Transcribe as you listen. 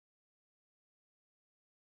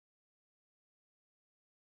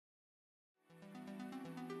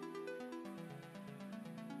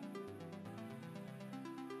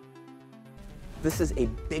This is a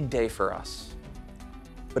big day for us,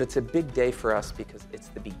 but it's a big day for us because it's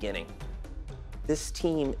the beginning. This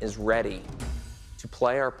team is ready to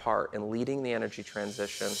play our part in leading the energy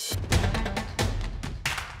transition.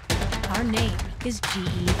 Our name is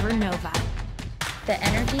GE Vernova. The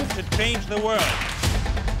energy to change the world.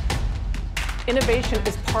 Innovation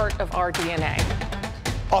is part of our DNA.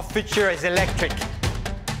 Our future is electric.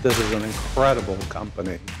 This is an incredible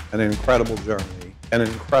company, an incredible journey, an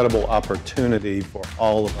incredible opportunity for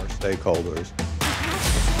all of our stakeholders.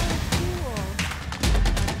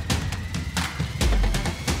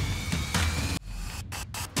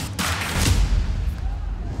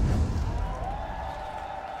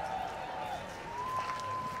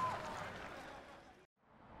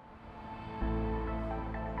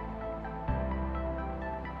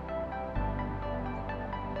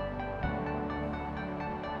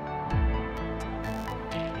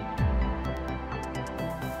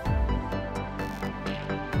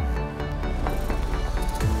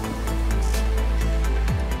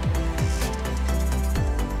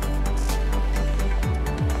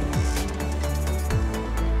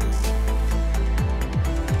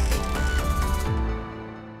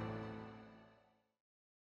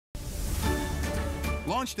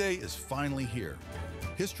 Launch day is finally here.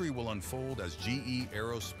 History will unfold as GE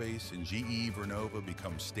Aerospace and GE Vernova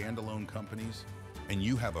become standalone companies, and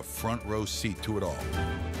you have a front row seat to it all.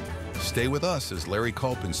 Stay with us as Larry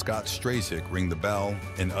Culp and Scott Strazik ring the bell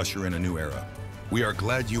and usher in a new era. We are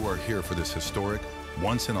glad you are here for this historic,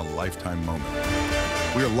 once-in-a-lifetime moment.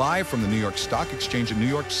 We are live from the New York Stock Exchange in New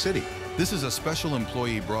York City. This is a special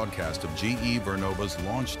employee broadcast of GE Vernova's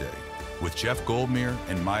launch day with Jeff Goldmere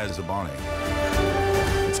and Maya Zabane.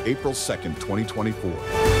 It's April 2nd, 2024.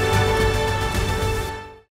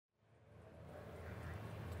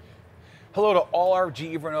 Hello to all our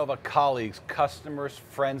GE Vernova colleagues, customers,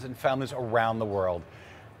 friends, and families around the world.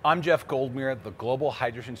 I'm Jeff Goldmere, the Global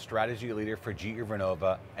Hydrogen Strategy Leader for GE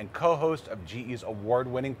Vernova and co-host of GE's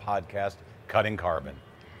award-winning podcast, Cutting Carbon.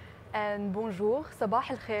 And bonjour, sabah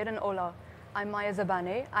al-khair and hola. I'm Maya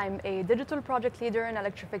Zabane. I'm a digital project leader in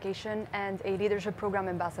electrification and a leadership program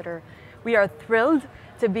ambassador. We are thrilled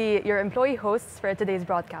to be your employee hosts for today's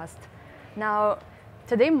broadcast. Now,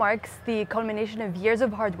 today marks the culmination of years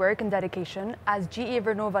of hard work and dedication as GE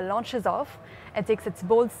Vernova launches off and takes its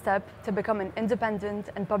bold step to become an independent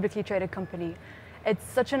and publicly traded company. It's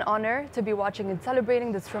such an honor to be watching and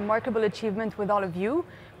celebrating this remarkable achievement with all of you,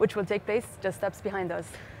 which will take place just steps behind us.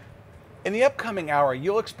 In the upcoming hour,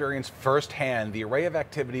 you'll experience firsthand the array of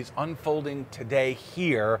activities unfolding today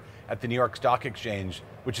here at the New York Stock Exchange,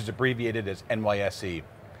 which is abbreviated as NYSE.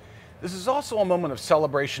 This is also a moment of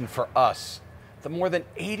celebration for us, the more than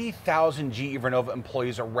 80,000 GE Vernova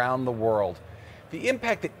employees around the world. The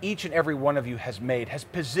impact that each and every one of you has made has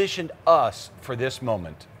positioned us for this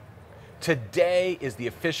moment. Today is the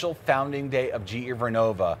official founding day of GE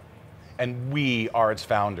Vernova, and we are its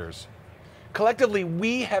founders. Collectively,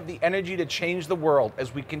 we have the energy to change the world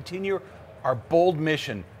as we continue our bold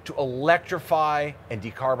mission to electrify and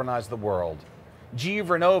decarbonize the world. GE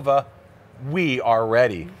Vernova, we are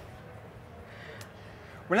ready.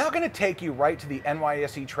 We're now going to take you right to the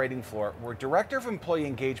NYSE trading floor, where Director of Employee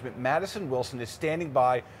Engagement Madison Wilson is standing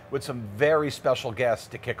by with some very special guests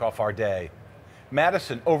to kick off our day.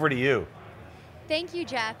 Madison, over to you. Thank you,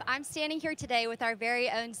 Jeff. I'm standing here today with our very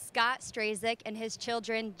own Scott Strazik and his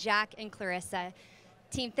children, Jack and Clarissa.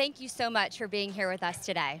 Team, thank you so much for being here with us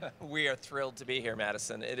today. We are thrilled to be here,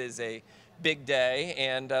 Madison. It is a big day,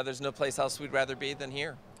 and there's no place else we'd rather be than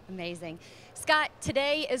here. Amazing. Scott,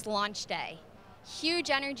 today is launch day. Huge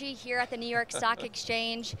energy here at the New York Stock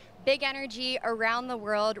Exchange, big energy around the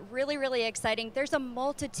world, really, really exciting. There's a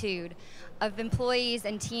multitude of employees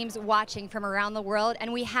and teams watching from around the world,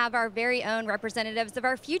 and we have our very own representatives of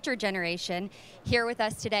our future generation here with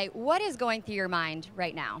us today. What is going through your mind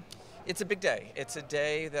right now? It's a big day. It's a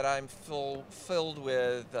day that I'm filled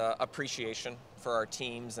with appreciation for our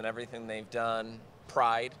teams and everything they've done,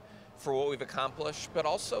 pride for what we've accomplished, but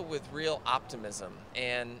also with real optimism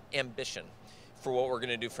and ambition for what we're going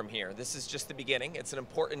to do from here. This is just the beginning. It's an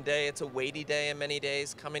important day. It's a weighty day in many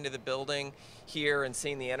days. Coming to the building here and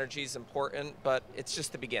seeing the energy is important, but it's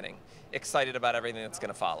just the beginning. Excited about everything that's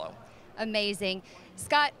going to follow. Amazing.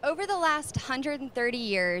 Scott, over the last 130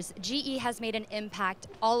 years, GE has made an impact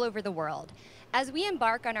all over the world. As we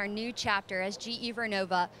embark on our new chapter as GE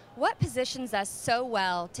Vernova, what positions us so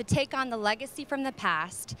well to take on the legacy from the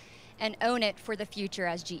past and own it for the future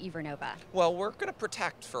as GE Vernova? Well, we're going to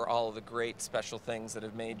protect for all of the great special things that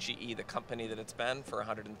have made GE the company that it's been for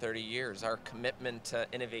 130 years. Our commitment to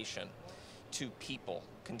innovation, to people,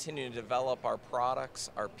 continuing to develop our products,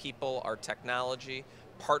 our people, our technology,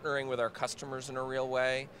 partnering with our customers in a real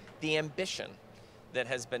way. The ambition that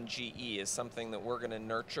has been GE is something that we're going to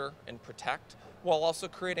nurture and protect, while also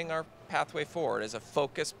creating our pathway forward as a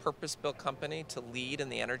focused, purpose-built company to lead in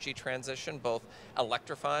the energy transition, both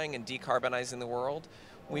electrifying and decarbonizing the world.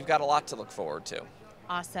 We've got a lot to look forward to.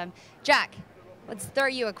 Awesome. Jack, let's throw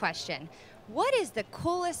you a question. What is the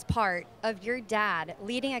coolest part of your dad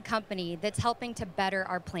leading a company that's helping to better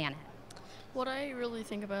our planet? What I really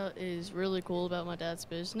think about is really cool about my dad's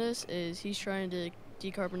business is he's trying to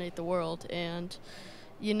decarbonate the world, and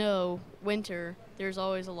you know, winter, there's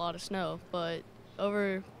always a lot of snow, but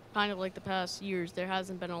over kind of like the past years, there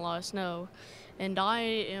hasn't been a lot of snow. And I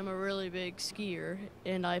am a really big skier,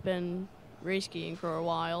 and I've been race skiing for a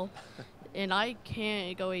while, and I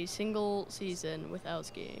can't go a single season without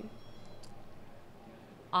skiing.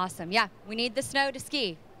 Awesome. Yeah, we need the snow to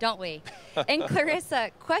ski, don't we? And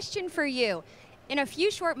Clarissa, question for you. In a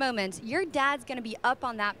few short moments, your dad's going to be up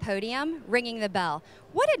on that podium ringing the bell.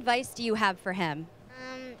 What advice do you have for him?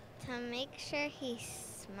 To make sure he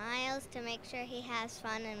smiles, to make sure he has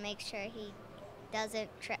fun, and make sure he doesn't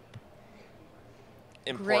trip.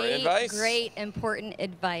 Important advice. Great, important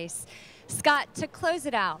advice. Scott, to close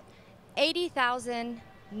it out, 80,000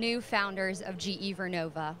 new founders of GE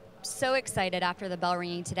Vernova. So excited after the bell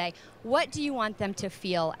ringing today. What do you want them to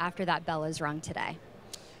feel after that bell is rung today?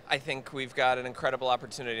 I think we've got an incredible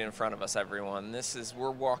opportunity in front of us, everyone.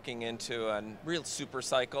 We're walking into a real super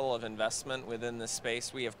cycle of investment within this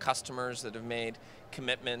space. We have customers that have made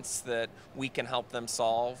commitments that we can help them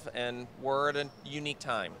solve, and we're at a unique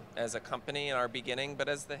time as a company in our beginning, but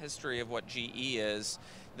as the history of what GE is,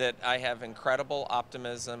 that I have incredible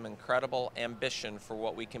optimism, incredible ambition for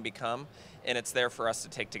what we can become, and it's there for us to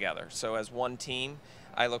take together. So as one team,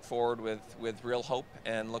 I look forward with real hope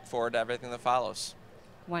and look forward to everything that follows.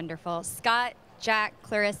 Wonderful. Scott, Jack,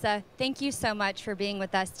 Clarissa, thank you so much for being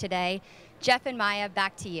with us today. Jeff and Maya,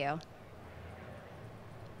 back to you.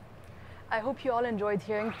 I hope you all enjoyed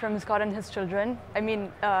hearing from Scott and his children. I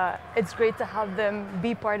mean, it's great to have them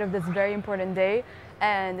be part of this very important day.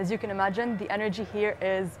 And as you can imagine, the energy here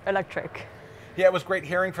is electric. Yeah, it was great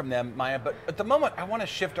hearing from them, Maya. But at the moment, I want to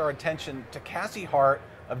shift our attention to Cassie Hart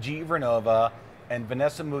of GE Vernova and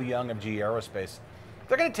Vanessa Mu-Young of GE Aerospace.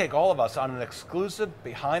 They're going to take all of us on an exclusive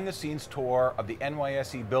behind-the-scenes tour of the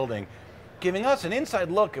NYSE building, giving us an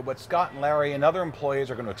inside look at what Scott and Larry and other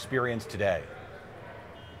employees are going to experience today.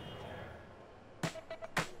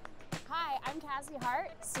 Hi, I'm Cassie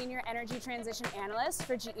Hart, Senior Energy Transition Analyst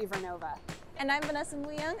for GE Vernova. And I'm Vanessa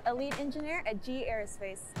Mu-Young, a lead engineer at GE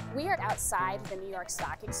Aerospace. We are outside the New York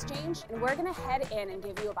Stock Exchange, and we're going to head in and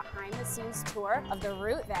give you a behind-the-scenes tour of the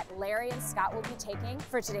route that Larry and Scott will be taking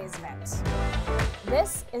for today's event.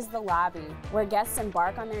 This is the lobby, where guests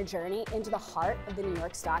embark on their journey into the heart of the New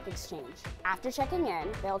York Stock Exchange. After checking in,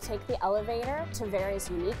 they'll take the elevator to various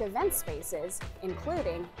unique event spaces,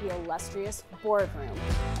 including the illustrious boardroom.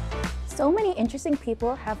 So many interesting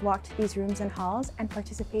people have walked these rooms and halls and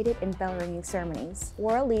participated in bell ringing ceremonies.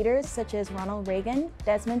 World leaders such as Ronald Reagan,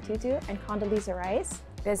 Desmond Tutu, and Condoleezza Rice.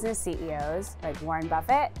 Business CEOs like Warren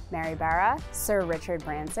Buffett, Mary Barra, Sir Richard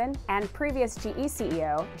Branson, and previous GE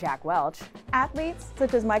CEO Jack Welch. Athletes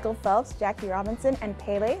such as Michael Phelps, Jackie Robinson, and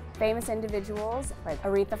Pele. Famous individuals like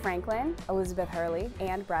Aretha Franklin, Elizabeth Hurley,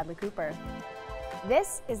 and Bradley Cooper.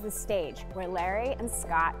 This is the stage where Larry and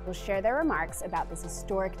Scott will share their remarks about this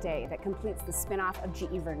historic day that completes the spin-off of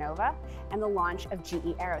GE Vernova and the launch of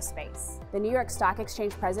GE Aerospace. The New York Stock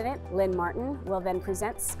Exchange president, Lynn Martin, will then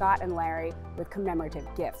present Scott and Larry with commemorative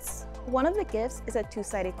gifts. One of the gifts is a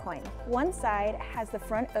two-sided coin. One side has the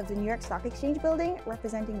front of the New York Stock Exchange building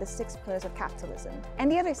representing the 6 pillars of capitalism.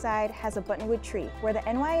 And the other side has a buttonwood tree where the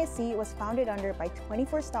NYSE was founded under by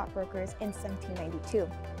 24 stockbrokers in 1792.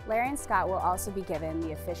 Larry and Scott will also be given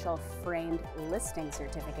the official framed listing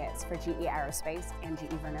certificates for GE Aerospace and GE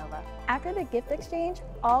Vernova. After the gift exchange,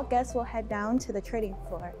 all guests will head down to the trading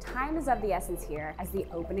floor. Time is of the essence here as the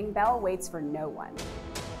opening bell waits for no one.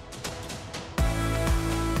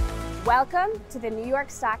 Welcome to the New York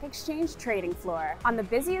Stock Exchange trading floor. On the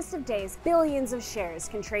busiest of days, billions of shares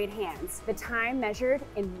can trade hands, the time measured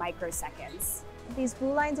in microseconds. These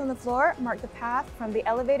blue lines on the floor mark the path from the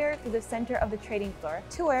elevator to the center of the trading floor,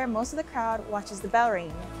 to where most of the crowd watches the bell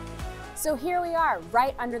ring. So here we are,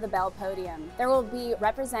 right under the bell podium. There will be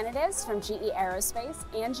representatives from GE Aerospace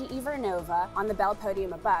and GE Vernova on the bell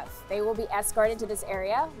podium above. They will be escorted to this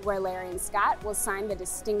area where Larry and Scott will sign the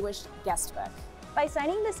distinguished guest book. By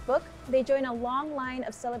signing this book, they join a long line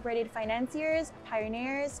of celebrated financiers,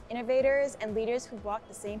 pioneers, innovators, and leaders who walked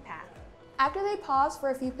the same path. After they pause for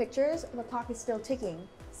a few pictures, the clock is still ticking.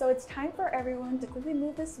 So it's time for everyone to quickly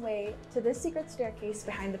move this way to this secret staircase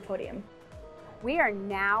behind the podium. We are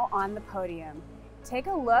now on the podium. Take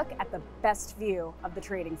a look at the best view of the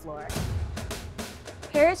trading floor.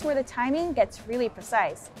 Here's where the timing gets really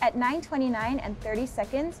precise. At 9:29 and 30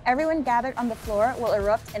 seconds, everyone gathered on the floor will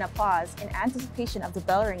erupt in applause in anticipation of the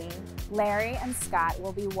bell ringing. Larry and Scott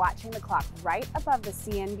will be watching the clock right above the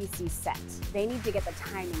CNBC set. They need to get the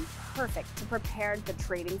timing perfect to prepare the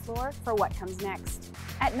trading floor for what comes next.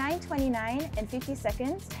 At 9:29 and 50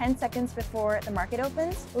 seconds, 10 seconds before the market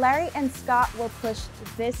opens, Larry and Scott will push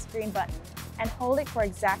this green button and hold it for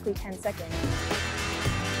exactly 10 seconds.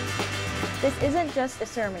 This isn't just a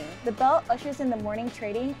ceremony. The bell ushers in the morning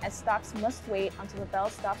trading as stocks must wait until the bell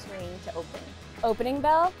stops ringing to open. Opening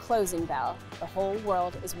bell, closing bell. The whole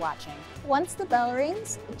world is watching. Once the bell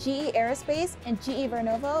rings, GE Aerospace and GE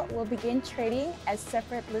Vernova will begin trading as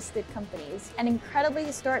separate listed companies. An incredibly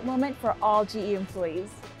historic moment for all GE employees.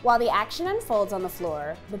 While the action unfolds on the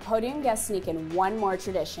floor, the podium guests sneak in one more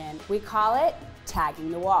tradition. We call it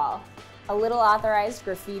tagging the wall. A little authorized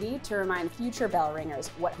graffiti to remind future bell ringers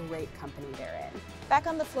what great company they're in. Back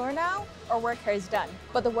on the floor now, our work here is done.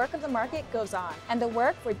 But the work of the market goes on. And the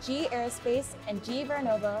work for GE Aerospace and GE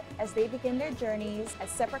Vernova as they begin their journeys as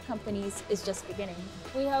separate companies is just beginning.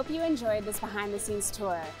 We hope you enjoyed this behind-the-scenes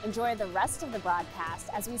tour. Enjoy the rest of the broadcast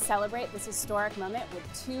as we celebrate this historic moment with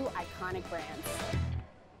two iconic brands.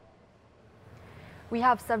 We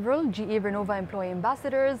have several GE Vernova employee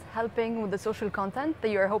ambassadors helping with the social content that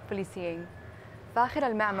you are hopefully seeing. Fakhir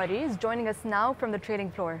Al-Ma'mari is joining us now from the trading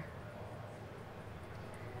floor.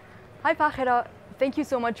 Hi Fakhira, thank you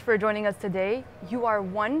so much for joining us today. You are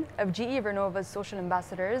one of GE Vernova's social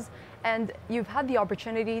ambassadors and you've had the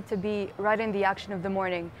opportunity to be right in the action of the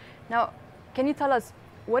morning. Now, can you tell us,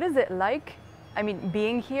 what is it like,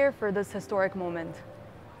 being here for this historic moment?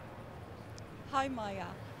 Hi Maya.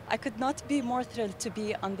 I could not be more thrilled to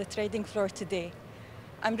be on the trading floor today.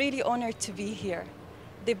 I'm really honored to be here.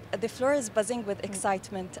 The floor is buzzing with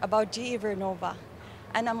excitement about GE Vernova.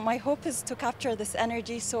 And my hope is to capture this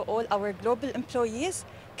energy so all our global employees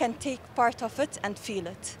can take part of it and feel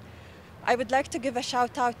it. I would like to give a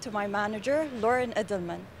shout out to my manager, Lauren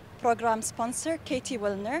Edelman, program sponsor, Katie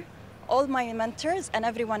Wilner, all my mentors and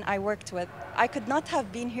everyone I worked with. I could not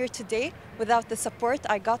have been here today without the support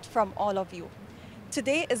I got from all of you.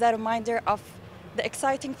 Today is a reminder of the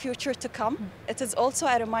exciting future to come. It is also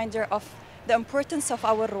a reminder of the importance of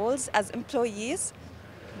our roles as employees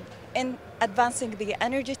in advancing the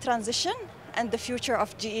energy transition and the future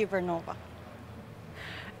of GE Vernova.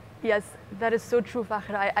 Yes, that is so true,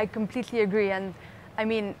 Fakhra. I completely agree. And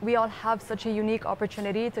we all have such a unique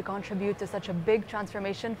opportunity to contribute to such a big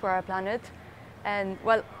transformation for our planet. And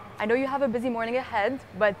well, I know you have a busy morning ahead,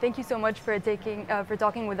 but thank you so much for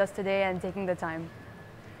talking with us today and taking the time.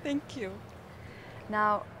 Thank you.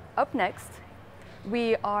 Now, up next,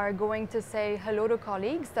 we are going to say hello to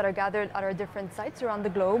colleagues that are gathered at our different sites around the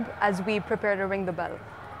globe as we prepare to ring the bell.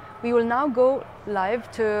 We will now go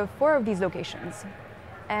live to 4 of these locations.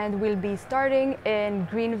 And we'll be starting in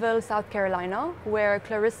Greenville, South Carolina, where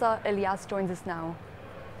Clarissa Elias joins us now.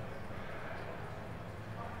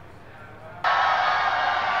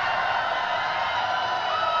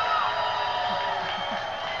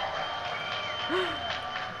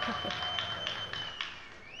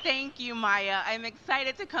 Thank you, Maya. I'm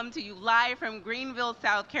excited to come to you live from Greenville,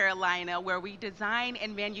 South Carolina, where we design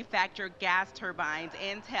and manufacture gas turbines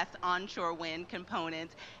and test onshore wind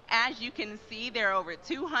components. As you can see, there are over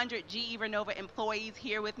 200 GE Vernova employees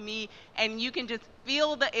here with me, and you can just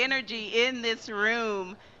feel the energy in this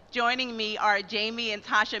room. Joining me are Jamie and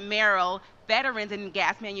Tasha Merrill, veterans in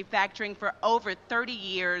gas manufacturing for over 30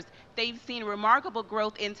 years. They've seen remarkable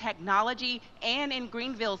growth in technology and in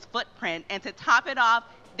Greenville's footprint. And to top it off,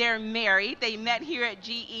 they're married. They met here at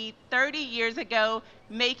GE 30 years ago,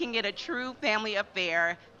 making it a true family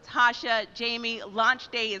affair. Tasha, Jamie, launch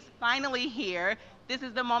day is finally here. This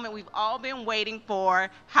is the moment we've all been waiting for.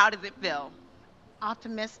 How does it feel?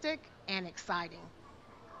 Optimistic and exciting.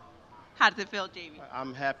 How does it feel, Jamie?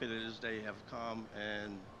 I'm happy that this day have come,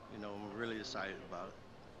 and I'm really excited about it.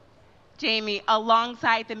 Jamie,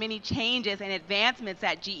 alongside the many changes and advancements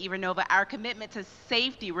at GE Vernova, our commitment to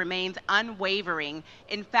safety remains unwavering.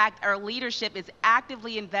 In fact, our leadership is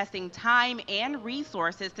actively investing time and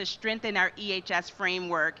resources to strengthen our EHS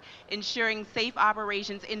framework, ensuring safe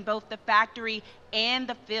operations in both the factory and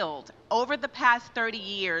the field. Over the past 30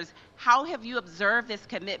 years, how have you observed this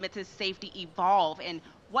commitment to safety evolve, and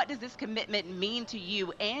what does this commitment mean to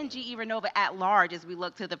you and GE Vernova at large as we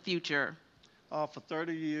look to the future? For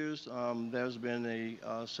 30 years, there's been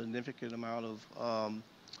a significant amount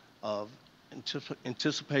of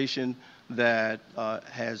anticipation that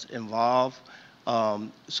has involved.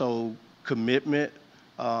 So commitment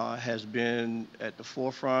has been at the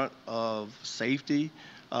forefront of safety.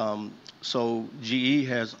 So GE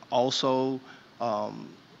has also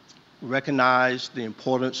recognized the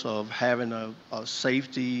importance of having a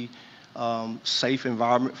safety, safe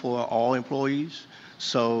environment for all employees.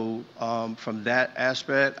 So from that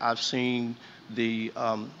aspect, I've seen the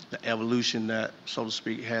evolution that, so to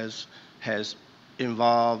speak, has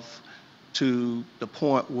involved to the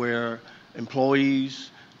point where employees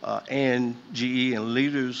and GE and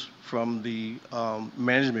leaders from the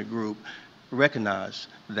management group recognize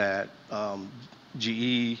that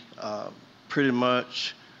GE pretty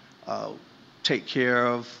much take care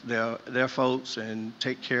of their folks and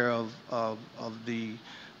take care of the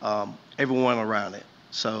everyone around it.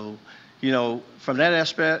 So, you know, from that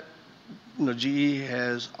aspect, you know, GE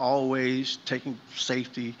has always taken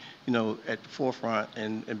safety, you know, at the forefront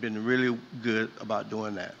and been really good about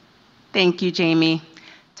doing that. Thank you, Jamie.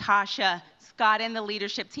 Tasha, Scott and the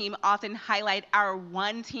leadership team often highlight our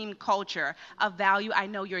one-team culture, a value I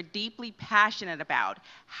know you're deeply passionate about.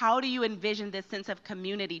 How do you envision this sense of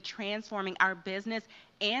community transforming our business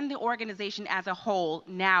and the organization as a whole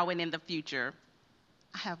now and in the future?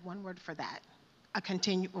 I have one word for that.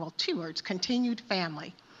 Well, two words, continued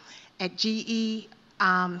family. At GE,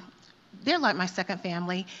 they're like my second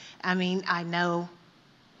family. I mean, I know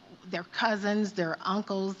their cousins, their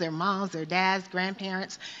uncles, their moms, their dads,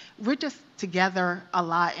 grandparents. We're just together a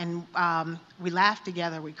lot, and we laugh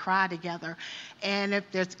together, we cry together. And if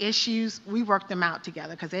there's issues, we work them out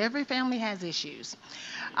together, because every family has issues.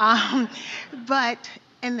 But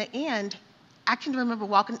in the end, I can remember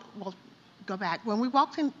go back. When we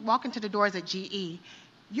walk into the doors at GE,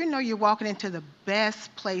 you know you're walking into the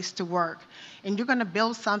best place to work, and you're going to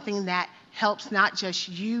build something that helps not just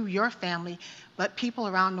you, your family, but people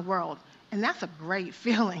around the world. And that's a great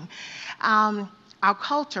feeling. Our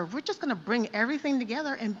culture, we're just going to bring everything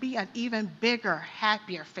together and be an even bigger,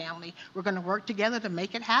 happier family. We're going to work together to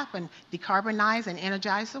make it happen, decarbonize and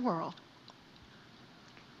energize the world.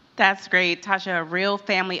 That's great, Tasha, a real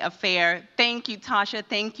family affair. Thank you, Tasha.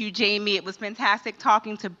 Thank you, Jamie. It was fantastic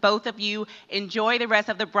talking to both of you. Enjoy the rest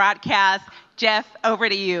of the broadcast. Jeff, over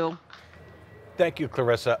to you. Thank you,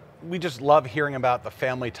 Clarissa. We just love hearing about the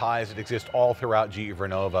family ties that exist all throughout GE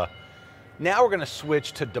Vernova. Now we're going to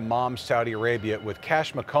switch to Dammam, Saudi Arabia with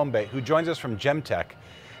Kash Makombe, who joins us from Gemtech.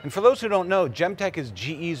 And for those who don't know, Gemtech is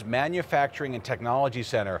GE's manufacturing and technology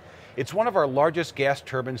center. It's one of our largest gas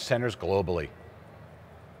turbine centers globally.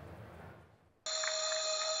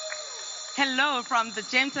 Hello from the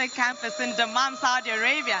Gemtech campus in Dammam, Saudi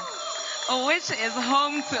Arabia, which is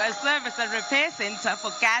home to a service and repair center for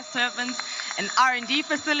gas turbines, an R&D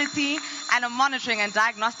facility, and a monitoring and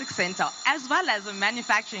diagnostic center, as well as a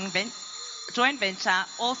manufacturing joint venture,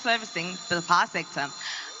 all servicing the power sector.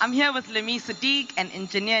 I'm here with Lemise Sadiq, an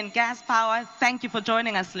engineer in gas power. Thank you for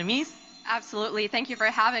joining us, Lemise. Absolutely. Thank you for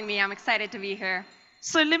having me. I'm excited to be here.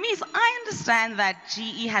 So, Lemise, I understand that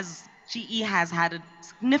GE has had a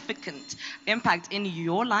significant impact in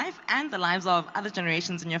your life and the lives of other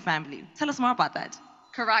generations in your family. Tell us more about that.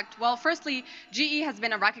 Correct. Well, firstly, GE has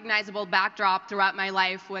been a recognizable backdrop throughout my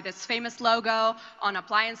life with its famous logo on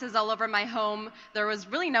appliances all over my home. There was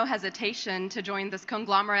really no hesitation to join this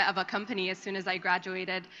conglomerate of a company as soon as I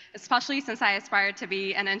graduated, especially since I aspired to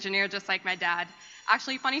be an engineer just like my dad.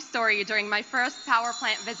 Actually, funny story, during my first power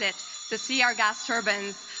plant visit to see our gas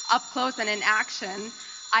turbines up close and in action,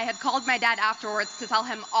 I had called my dad afterwards to tell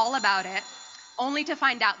him all about it, only to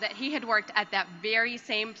find out that he had worked at that very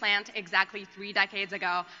same plant exactly 3 decades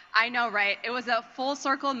ago. I know, right? It was a full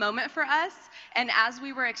circle moment for us, and as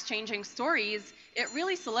we were exchanging stories, it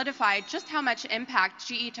really solidified just how much impact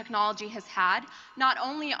GE technology has had, not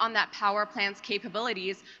only on that power plant's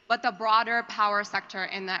capabilities, but the broader power sector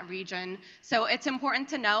in that region. So it's important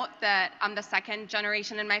to note that I'm the second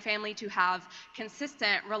generation in my family to have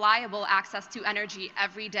consistent, reliable access to energy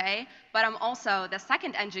every day, but I'm also the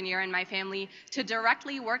second engineer in my family to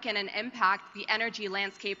directly work in and impact the energy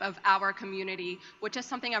landscape of our community, which is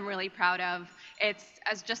something I'm really proud of.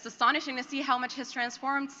 It's just astonishing to see how much has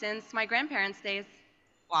transformed since my grandparents' days.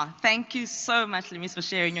 Wow, thank you so much, Lemise, for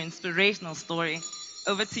sharing your inspirational story.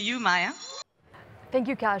 Over to you, Maya. Thank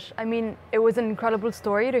you, Kash. I mean, it was an incredible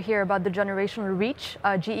story to hear about the generational reach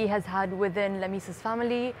GE has had within Lemise's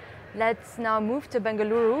family. Let's now move to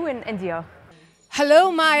Bengaluru in India.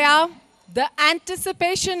 Hello, Maya. The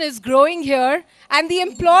anticipation is growing here, and the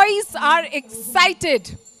employees are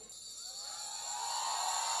excited.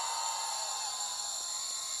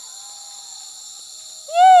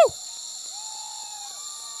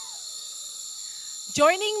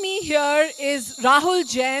 Joining me here is Rahul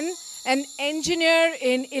Jain, an engineer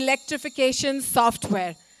in electrification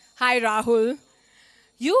software. Hi, Rahul.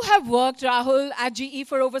 You have worked, Rahul, at GE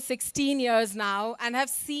for over 16 years now and have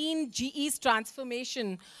seen GE's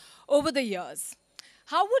transformation over the years.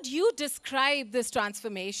 How would you describe this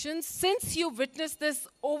transformation since you witnessed this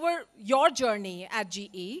over your journey at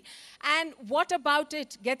GE? And what about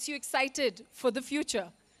it gets you excited for the future?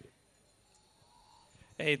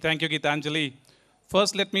 Hey, thank you, Gitanjali.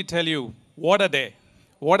 First, let me tell you, what a day.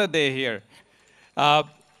 What a day here.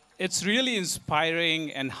 It's really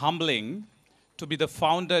inspiring and humbling to be the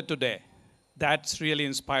founder today. That's really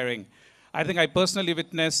inspiring. I think I personally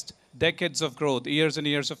witnessed decades of growth, years and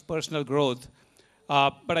years of personal growth.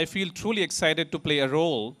 But I feel truly excited to play a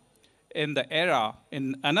role in the era,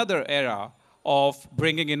 in another era of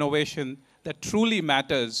bringing innovation that truly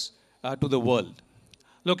matters to the world.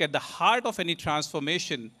 Look, at the heart of any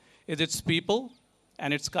transformation is its people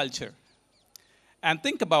and its culture. And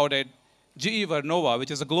think about it, GE Vernova, which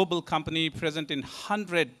is a global company present in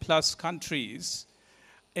 100+ countries,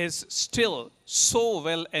 is still so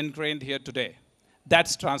well ingrained here today.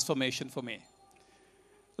 That's transformation for me.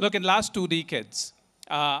 Look, in the last 2 decades,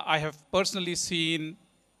 I have personally seen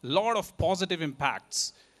a lot of positive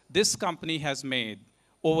impacts this company has made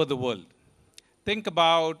over the world. Think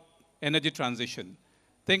about energy transition.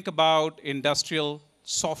 Think about industrial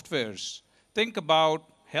softwares. Think about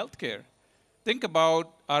healthcare. Think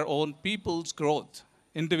about our own people's growth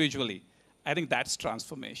individually. I think that's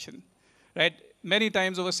transformation, right? Many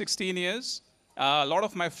times over 16 years, a lot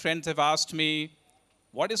of my friends have asked me,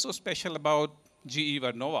 what is so special about GE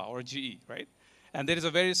Vernova or GE, right? And there is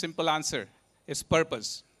a very simple answer. It's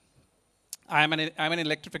purpose. I'm an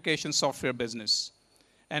electrification software business.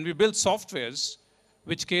 And we build softwares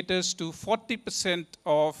which caters to 40%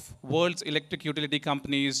 of world's electric utility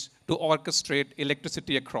companies to orchestrate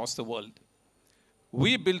electricity across the world.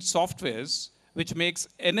 We build softwares which makes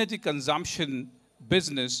energy consumption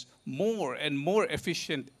business more and more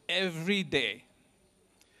efficient every day.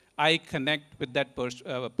 I connect with that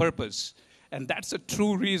purpose. And that's a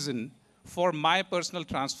true reason for my personal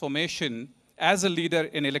transformation as a leader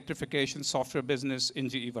in electrification software business in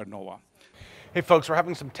GE Vernova. Hey folks, we're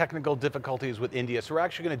having some technical difficulties with India, so we're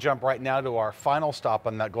actually going to jump right now to our final stop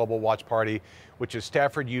on that global watch party, which is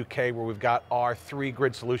Stafford, UK, where we've got our 3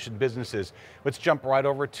 grid solution businesses. Let's jump right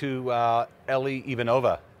over to Ellie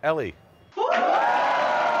Ivanova. Ellie.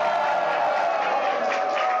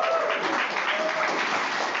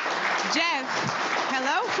 Jeff,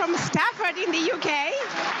 hello from Stafford in the UK.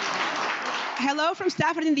 Hello from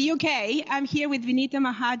Stafford in the UK. I'm here with Vinita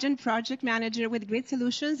Mahajan, project manager with Grid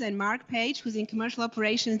Solutions, and Mark Page, who's in commercial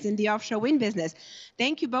operations in the offshore wind business.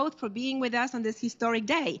 Thank you both for being with us on this historic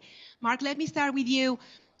day. Mark, let me start with you.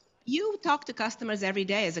 You talk to customers every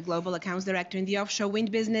day as a global accounts director in the offshore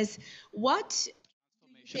wind business. What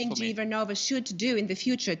do you think GE Vernova should do in the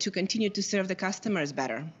future to continue to serve the customers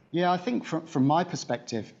better? Yeah, I think from my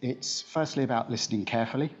perspective, it's firstly about listening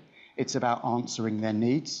carefully. It's about answering their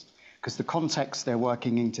needs, because the context they're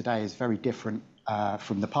working in today is very different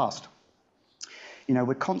from the past. You know,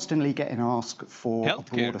 we're constantly getting asked for a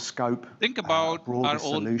broader scope, think about broader our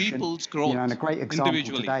solution. Own people's growth. You know, and a great example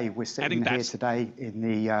today, we're sitting here today in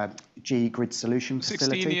the GE Grid Solutions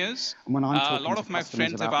facility. 16 years, and when I'm talking a lot of to my customers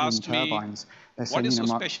friends have about asked wind me, turbines, they're what saying, is you know,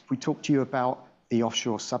 so Mark, special? we talk to you about the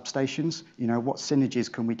offshore substations. You know, what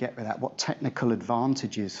synergies can we get with that? What technical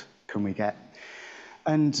advantages can we get?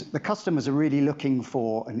 And the customers are really looking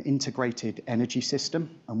for an integrated energy system.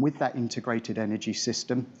 And with that integrated energy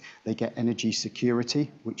system, they get energy security,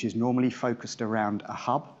 which is normally focused around a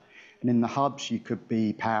hub. And in the hubs, you could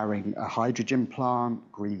be powering a hydrogen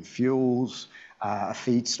plant, green fuels, a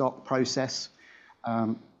feedstock process.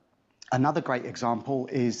 Another great example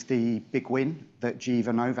is the big win that GE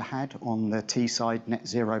Vernova had on the Teesside Net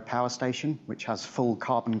Zero Power Station, which has full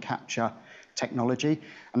carbon capture technology.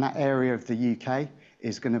 And that area of the UK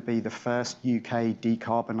is going to be the first UK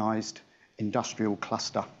decarbonised industrial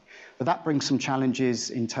cluster. But that brings some challenges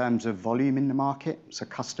in terms of volume in the market. So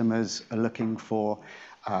customers are looking for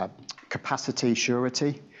capacity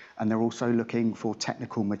surety, and they're also looking for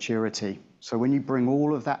technical maturity. So when you bring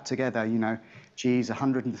all of that together, you know, GE's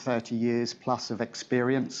 130 years plus of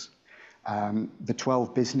experience, the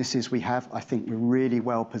 12 businesses we have, I think we're really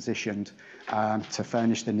well positioned to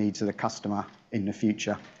furnish the needs of the customer in the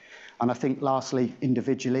future. And I think lastly,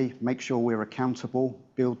 individually, make sure we're accountable,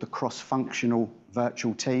 build the cross-functional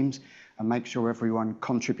virtual teams, and make sure everyone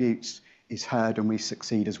contributes, is heard, and we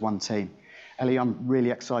succeed as one team. Ellie, I'm really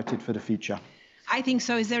excited for the future. I think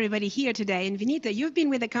so is everybody here today. And Vinita, you've been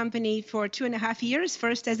with the company for 2.5 years,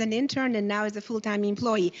 first as an intern and now as a full-time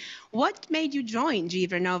employee. What made you join GE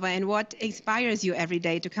Vernova and what inspires you every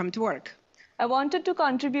day to come to work? I wanted to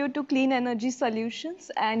contribute to clean energy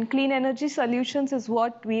solutions, and clean energy solutions is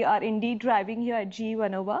what we are indeed driving here at GE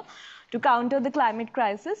Vernova to counter the climate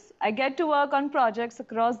crisis. I get to work on projects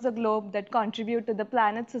across the globe that contribute to the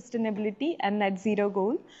planet's sustainability and net zero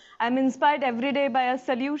goal. I'm inspired every day by our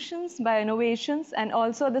solutions, by innovations, and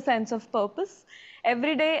also the sense of purpose.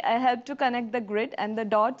 Every day, I help to connect the grid and the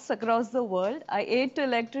dots across the world. I aid to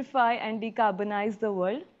electrify and decarbonize the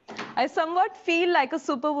world. I somewhat feel like a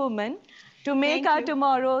superwoman to make our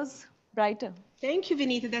tomorrows brighter. Thank you,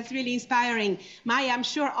 Vinita. That's really inspiring. Maya, I'm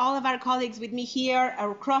sure all of our colleagues with me here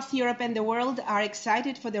across Europe and the world are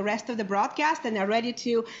excited for the rest of the broadcast and are ready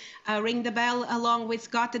to ring the bell along with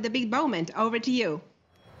Scott at the big moment. Over to you.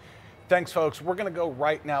 Thanks, folks. We're going to go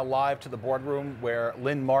right now live to the boardroom where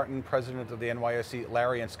Lynn Martin, president of the NYSE,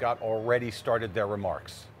 Larry and Scott already started their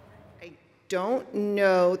remarks. I don't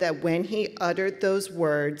know that when he uttered those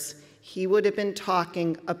words, he would have been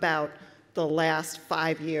talking about the last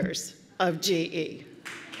 5 years of GE.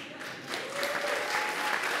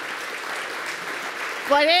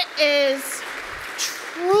 But it is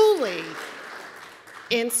truly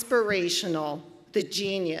inspirational, the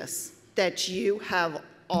genius that you have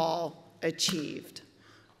all achieved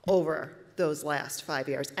over those last 5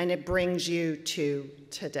 years, and it brings you to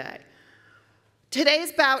today.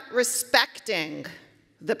 Today's about respecting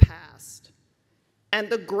the past and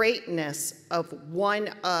the greatness of one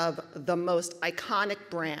of the most iconic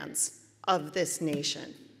brands of this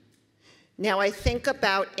nation. Now, I think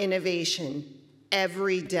about innovation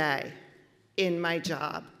every day in my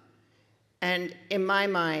job, and in my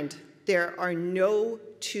mind, there are no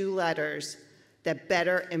two letters that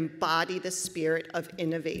better embody the spirit of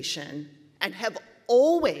innovation and have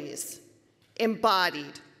always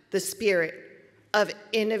embodied the spirit of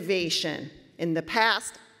innovation in the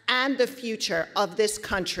past and the future of this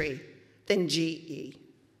country than GE.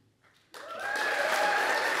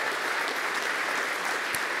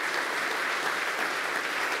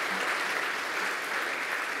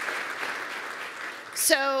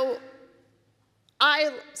 So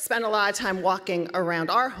I spent a lot of time walking around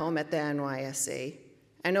our home at the NYSE,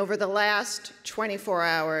 and over the last 24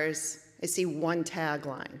 hours, I see one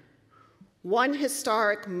tagline, one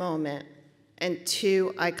historic moment and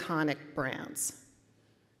two iconic brands.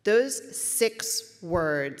 Those 6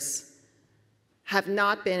 words have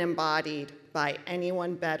not been embodied by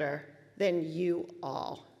anyone better than you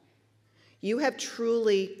all. You have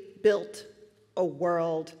truly built a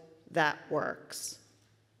world that works.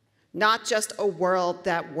 Not just a world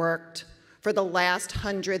that worked for the last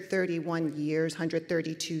 131 years,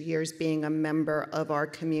 132 years being a member of our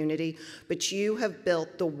community, but you have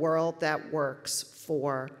built the world that works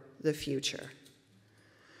for the future.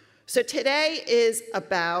 So today is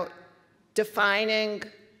about defining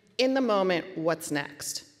in the moment what's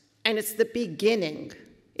next. And it's the beginning,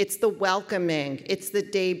 it's the welcoming, it's the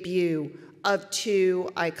debut of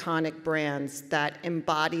 2 iconic brands that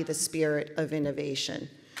embody the spirit of innovation.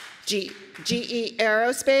 GE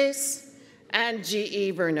Aerospace and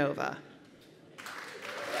GE Vernova.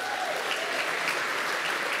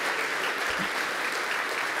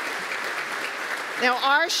 Now,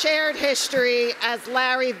 our shared history, as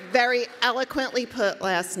Larry very eloquently put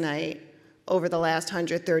last night, over the last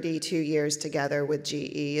 132 years together with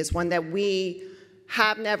GE, is one that we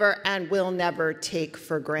have never and will never take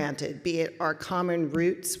for granted, be it our common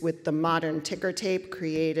roots with the modern ticker tape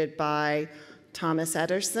created by Thomas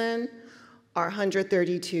Edison, our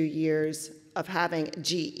 132 years of having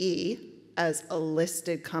GE as a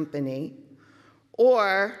listed company,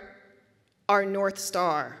 or our North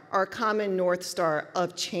Star, our common North Star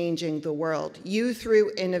of changing the world. You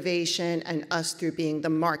through innovation and us through being the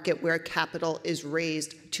market where capital is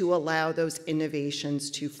raised to allow those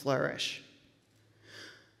innovations to flourish.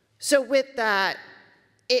 So with that,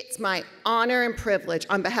 it's my honor and privilege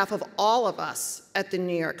on behalf of all of us at the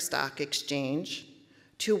New York Stock Exchange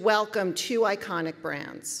to welcome 2 iconic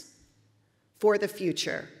brands for the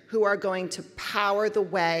future who are going to power the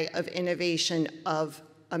way of innovation of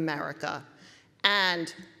America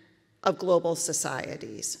and of global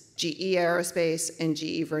societies, GE Aerospace and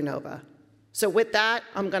GE Vernova. So with that,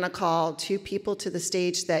 I'm going to call 2 people to the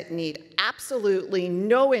stage that need absolutely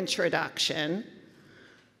no introduction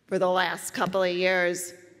for the last couple of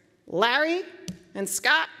years. Larry and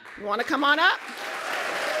Scott, you want to come on up?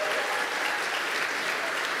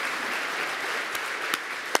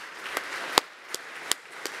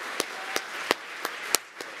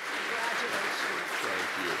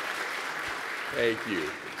 Thank you.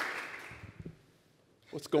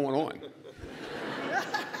 What's going on?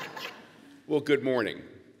 Well, good morning.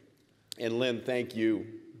 And Lynn, thank you,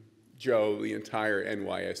 Joe, the entire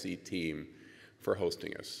NYSE team for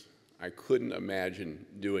hosting us. I couldn't imagine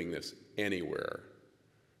doing this anywhere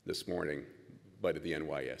this morning but at the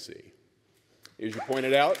NYSE. As you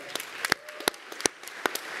pointed out,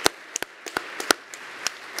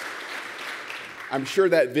 I'm sure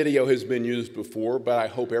that video has been used before, but I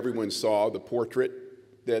hope everyone saw the portrait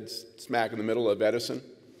that's smack in the middle of Edison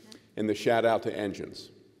and the shout out to engines.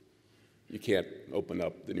 You can't open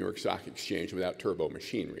up the New York Stock Exchange without turbo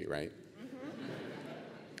machinery, right?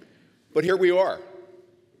 But here we are.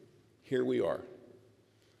 Here we are.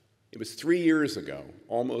 It was 3 years ago,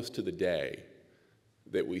 almost to the day,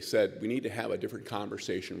 that we said we need to have a different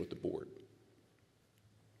conversation with the board.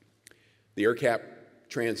 The AirCap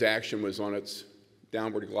transaction was on its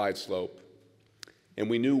downward glide slope, and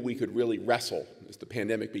we knew we could really wrestle as the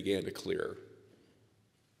pandemic began to clear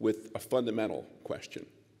with a fundamental question.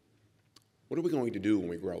 What are we going to do when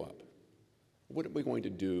we grow up? What are we going to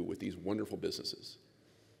do with these wonderful businesses?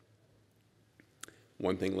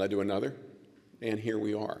 One thing led to another, and here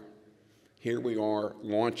we are. Here we are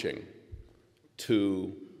launching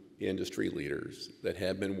two industry leaders that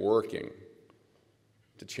have been working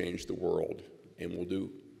to change the world and will do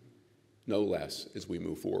no less as we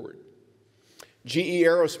move forward. GE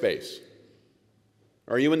Aerospace,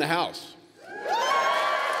 are you in the house?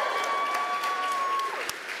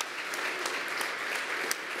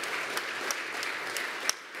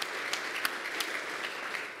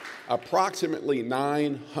 Approximately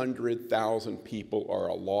 900,000 people are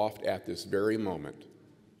aloft at this very moment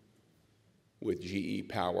with GE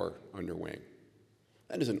Power under wing.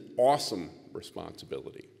 That is an awesome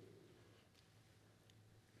responsibility.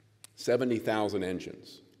 70,000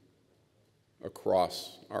 engines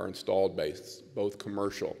across our installed base, both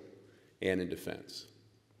commercial and in defense.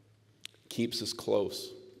 Keeps us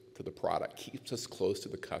close to the product, keeps us close to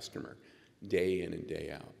the customer day in and day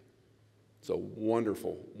out. It's a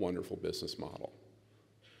wonderful, wonderful business model.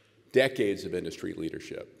 Decades of industry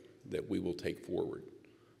leadership that we will take forward,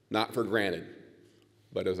 not for granted,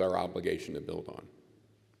 but as our obligation to build on.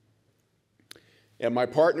 And my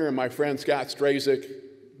partner and my friend Scott Strazik,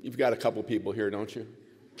 you've got a couple people here, don't you?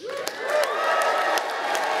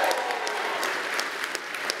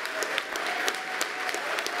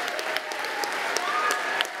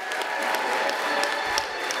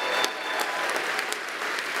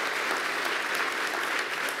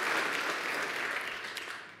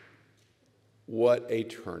 What a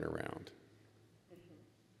turnaround.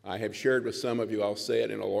 I have shared with some of you, I'll say it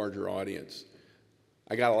in a larger audience.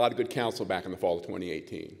 I got a lot of good counsel back in the fall of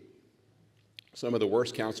 2018. Some of the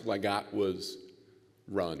worst counsel I got was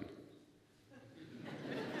run.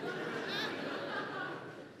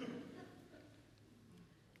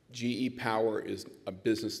 GE Power is a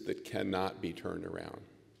business that cannot be turned around.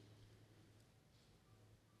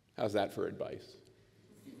 How's that for advice?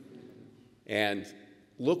 And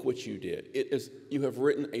look what you did. You have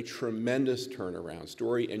written a tremendous turnaround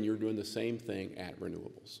story, and you're doing the same thing at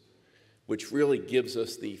Renewables, which really gives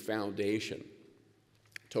us the foundation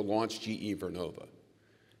to launch GE Vernova.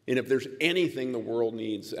 And if there's anything the world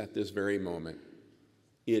needs at this very moment,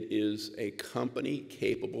 it is a company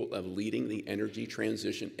capable of leading the energy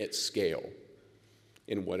transition at scale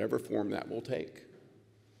in whatever form that will take.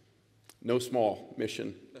 No small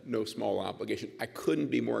mission, no small obligation. I couldn't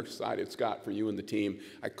be more excited, Scott, for you and the team.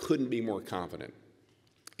 I couldn't be more confident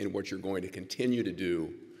in what you're going to continue to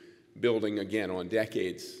do, building, again, on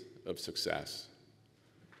decades of success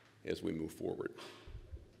as we move forward.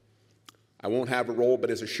 I won't have a role, but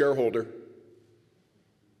as a shareholder,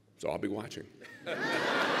 so I'll be watching.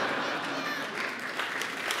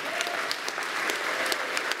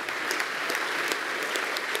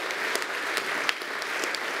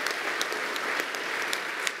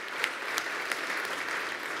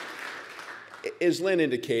 As Lynn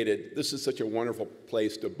indicated, this is such a wonderful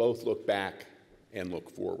place to both look back and look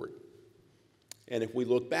forward. And if we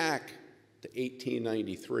look back to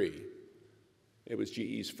 1893, it was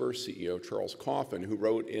GE's first CEO, Charles Coffin, who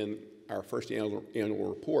wrote in our first annual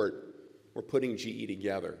report, we're putting GE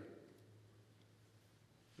together,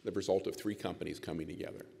 the result of three companies coming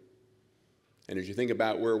together. And as you think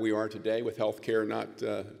about where we are today with healthcare not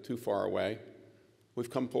too far away, we've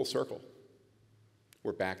come full circle.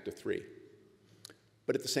 We're back to three.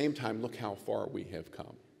 But at the same time, look how far we have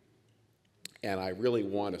come. And I really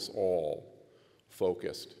want us all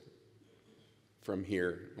focused from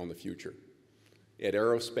here on the future. At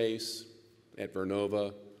Aerospace, at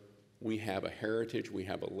Vernova, we have a heritage, we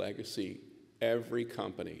have a legacy. Every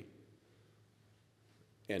company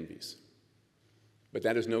envies. But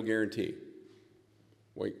that is no guarantee.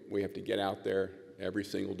 We have to get out there every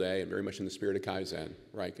single day and very much in the spirit of Kaizen,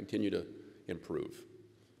 right? Continue to improve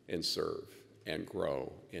and serve and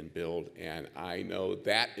grow and build. And I know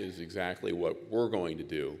that is exactly what we're going to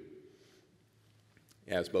do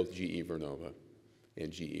as both GE Vernova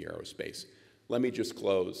and GE Aerospace. Let me just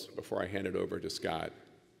close before I hand it over to Scott.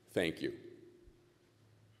 Thank you.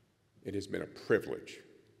 It has been a privilege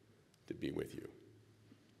to be with you.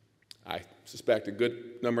 I suspect a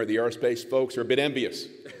good number of the aerospace folks are a bit envious.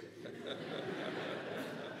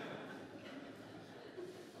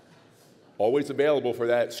 Always available for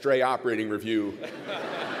that stray operating review.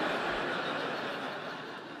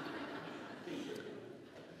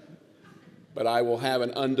 But I will have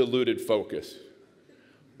an undiluted focus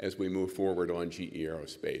as we move forward on GE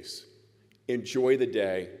Aerospace. Enjoy the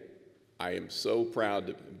day. I am so proud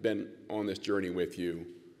to have been on this journey with you.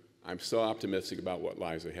 I'm so optimistic about what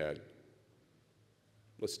lies ahead.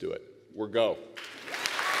 Let's do it. We're go.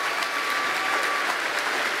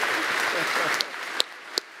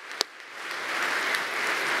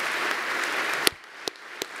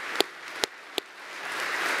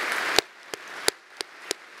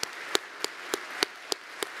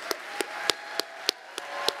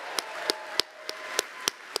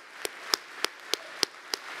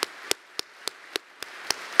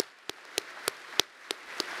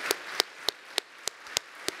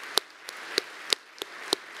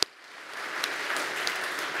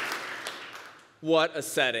 What a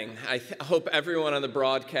setting. I hope everyone on the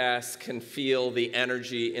broadcast can feel the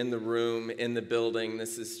energy in the room, in the building.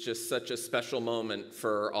 This is just such a special moment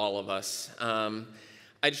for all of us.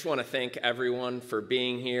 I just want to thank everyone for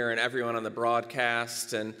being here and everyone on the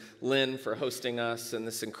broadcast, and Lynn for hosting us in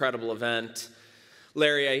this incredible event.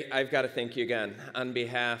 Larry, I've got to thank you again on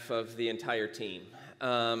behalf of the entire team.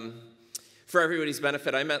 For everybody's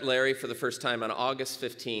benefit, I met Larry for the first time on August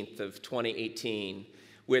 15th of 2018.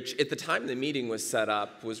 Which at the time the meeting was set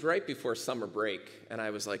up was right before summer break. And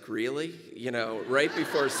I was like, really? You know, right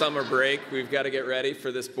before summer break, we've got to get ready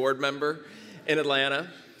for this board member in Atlanta.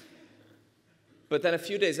 But then a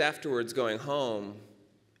few days afterwards going home,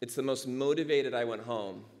 it's the most motivated I went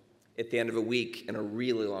home at the end of a week in a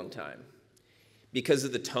really long time. Because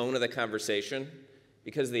of the tone of the conversation,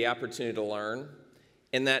 because of the opportunity to learn.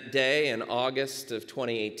 And that day in August of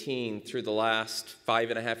 2018 through the last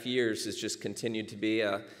 5.5 years has just continued to be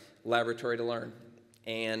a laboratory to learn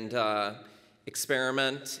and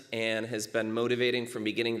experiment, and has been motivating from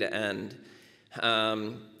beginning to end.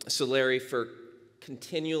 So Larry, for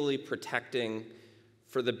continually protecting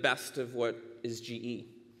for the best of what is GE,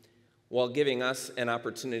 while giving us an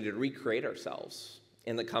opportunity to recreate ourselves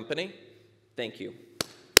in the company, thank you.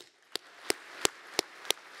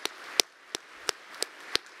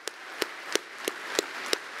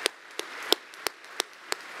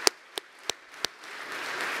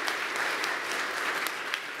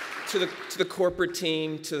 To the corporate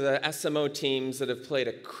team, to the SMO teams that have played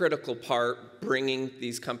a critical part bringing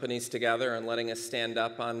these companies together and letting us stand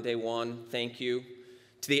up on day one, thank you.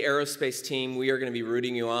 To the aerospace team, we are going to be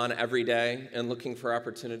rooting you on every day and looking for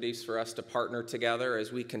opportunities for us to partner together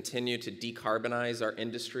as we continue to decarbonize our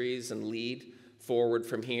industries and lead forward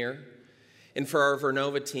from here. And for our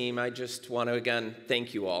Vernova team, I just want to again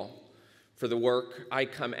thank you all for the work. I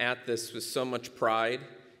come at this with so much pride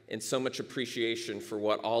and so much appreciation for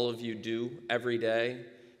what all of you do every day,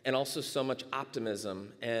 and also so much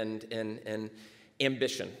optimism and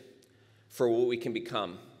ambition for what we can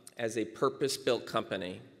become as a purpose-built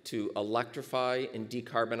company to electrify and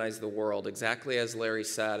decarbonize the world, exactly as Larry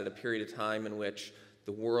said, at a period of time in which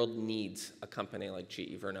the world needs a company like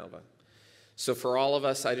GE Vernova. So for all of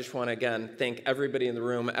us, I just want to again thank everybody in the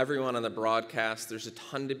room, everyone on the broadcast. There's a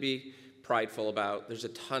ton to be prideful about. There's a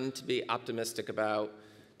ton to be optimistic about.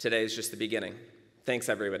 Today is just the beginning. Thanks,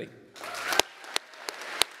 everybody.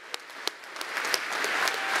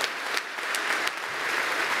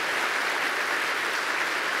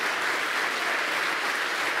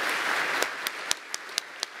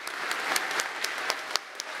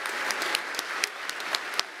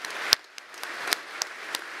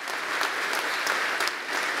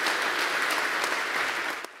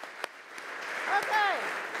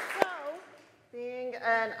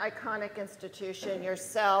 Iconic institution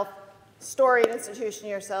yourself, storied institution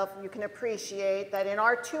yourself, you can appreciate that in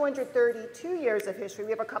our 232 years of history,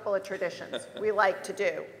 we have a couple of traditions we like to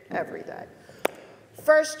do every day.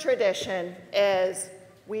 First tradition is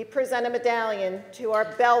we present a medallion to our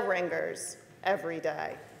bell ringers every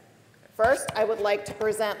day. First, I would like to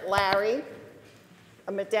present Larry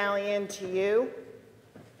a medallion to you.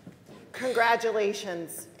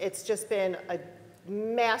 Congratulations. It's just been a a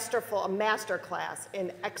master class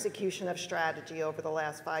in execution of strategy over the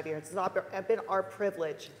last 5 years. It's been our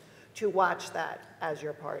privilege to watch that as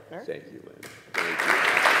your partner. Thank you, Lynn. Thank you.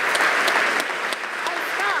 And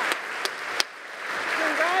Scott,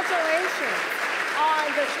 congratulations on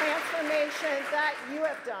the transformation that you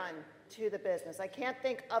have done to the business. I can't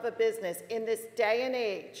think of a business in this day and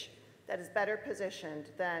age that is better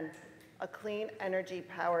positioned than a clean energy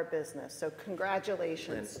power business. So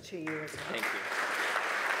congratulations to you as well. Thank you.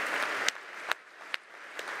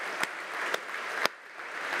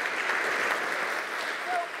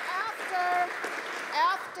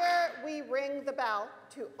 After we ring the bell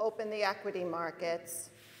to open the equity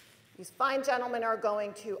markets, these fine gentlemen are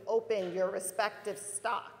going to open your respective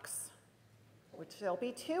stocks, which there'll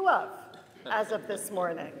be 2 of as of this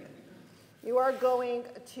morning. You are going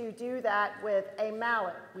to do that with a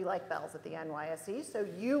mallet. We like bells at the NYSE, so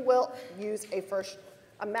you will use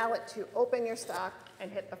a mallet to open your stock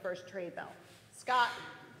and hit the first trade bell. Scott,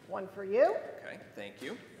 1 for you. Okay, thank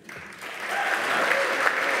you.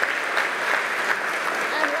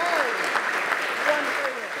 And Larry, 1 for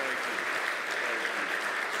you.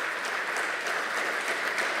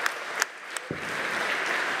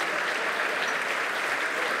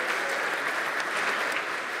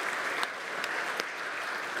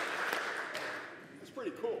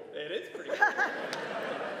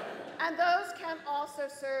 And those can also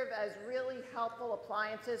serve as really helpful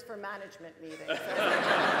appliances for management meetings.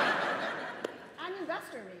 And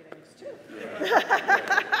investor meetings, too.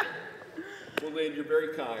 Well, Lynn, you're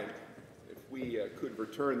very kind. If we could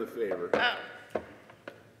return the favor, I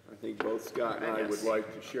think both Scott and I would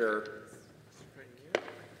like to share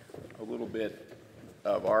a little bit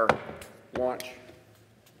of our launch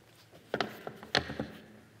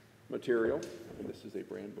material. And this is a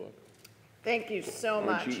brand book. Thank you so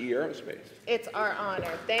much. On GE Aerospace. It's our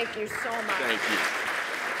honor. Thank you so much. Thank you.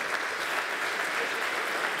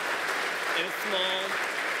 And a small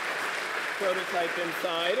prototype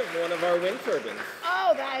inside of one of our wind turbines.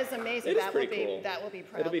 Oh, that is amazing. It is pretty cool. That will be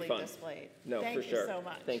It'll proudly be fun. displayed. No, Thank for sure. you so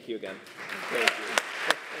much. Thank you again. Thank you.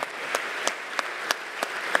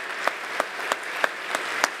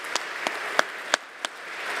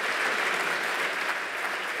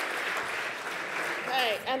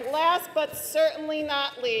 Okay, and last but certainly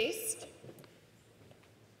not least,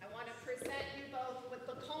 I want to present you both with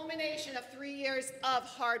the culmination of 3 years of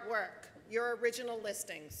hard work, your original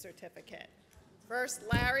listings certificate. First,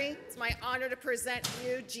 Larry, it's my honor to present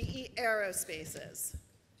you GE Aerospace's.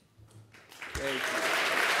 Thank you.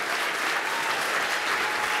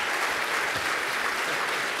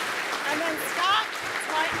 And then Scott, it's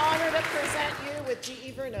my honor to present you with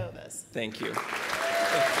GE Vernova's. Thank you.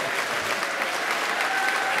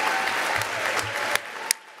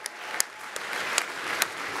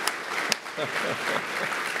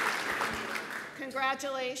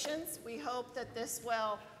 Congratulations. We hope that this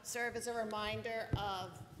will serve as a reminder of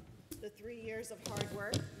the 3 years of hard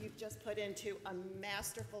work you've just put into a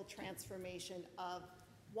masterful transformation of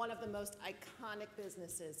one of the most iconic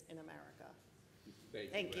businesses in America.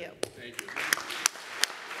 Thank you. Thank you.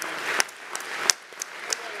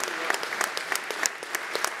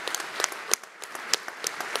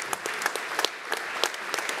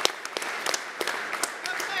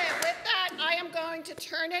 To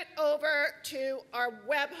turn it over to our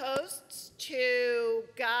web hosts to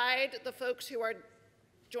guide the folks who are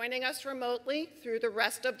joining us remotely through the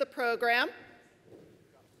rest of the program.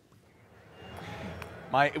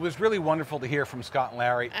 It was really wonderful to hear from Scott and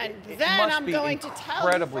Larry. And it then must I'm be going to tell you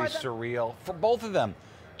incredibly surreal for both of them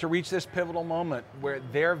to reach this pivotal moment where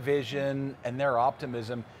their vision and their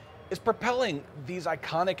optimism is propelling these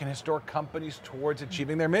iconic and historic companies towards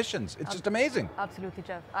achieving their missions. It's just amazing. Absolutely,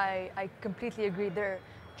 Jeff. I completely agree. Their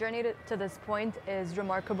journey to this point is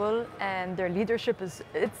remarkable, and their leadership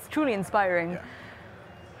it's truly inspiring. Yeah.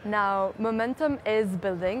 Now, momentum is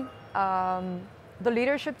building. The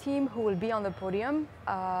leadership team who will be on the podium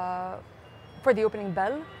for the opening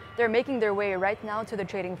bell, they're making their way right now to the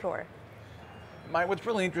trading floor. What's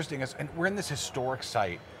really interesting is, and we're in this historic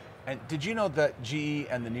site, and did you know that GE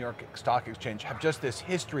and the New York Stock Exchange have just this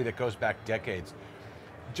history that goes back decades?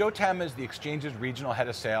 Joe Tam is the exchange's regional head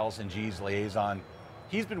of sales and GE's liaison.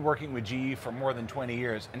 He's been working with GE for more than 20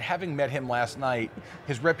 years, and having met him last night,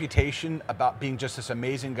 his reputation about being just this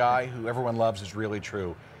amazing guy who everyone loves is really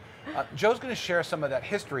true. Joe's going to share some of that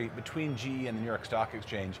history between GE and the New York Stock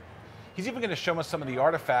Exchange. He's even going to show us some of the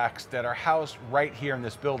artifacts that are housed right here in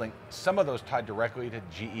this building, some of those tied directly to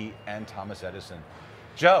GE and Thomas Edison.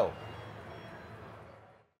 Joe.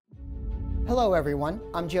 Hello everyone,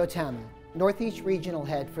 I'm Joe Tamman. Northeast Regional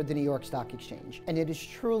Head for the New York Stock Exchange, and it is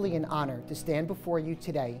truly an honor to stand before you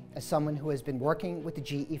today as someone who has been working with the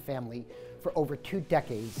GE family for over 2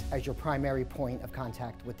 decades as your primary point of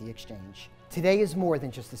contact with the exchange. Today is more than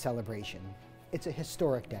just a celebration. It's a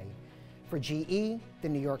historic day for GE, the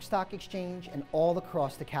New York Stock Exchange, and all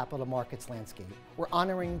across the capital markets landscape. We're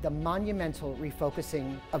honoring the monumental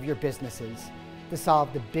refocusing of your businesses to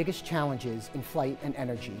solve the biggest challenges in flight and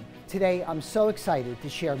energy. Today, I'm so excited to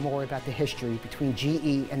share more about the history between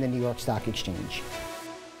GE and the New York Stock Exchange.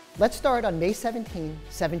 Let's start on May 17,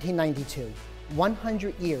 1792,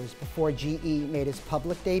 100 years before GE made its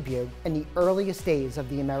public debut in the earliest days of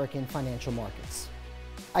the American financial markets.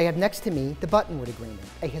 I have next to me the Buttonwood Agreement,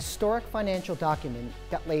 a historic financial document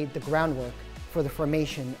that laid the groundwork for the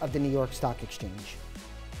formation of the New York Stock Exchange.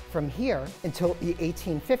 From here until the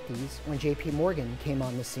 1850s, when J.P. Morgan came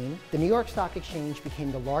on the scene, the New York Stock Exchange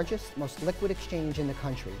became the largest, most liquid exchange in the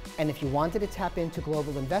country. And if you wanted to tap into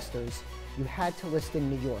global investors, you had to list in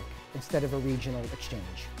New York instead of a regional exchange.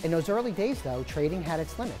 In those early days, though, trading had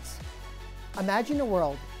its limits. Imagine a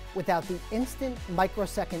world without the instant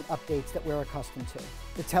microsecond updates that we're accustomed to.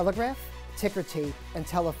 The telegraph, ticker tape, and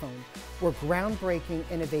telephone were groundbreaking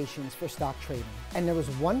innovations for stock trading. And there was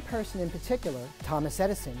one person in particular, Thomas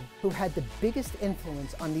Edison, who had the biggest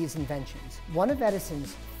influence on these inventions. One of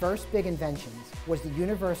Edison's first big inventions was the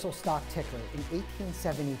universal stock ticker in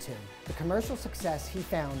 1872. The commercial success he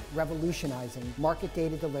found revolutionizing market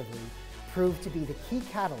data delivery proved to be the key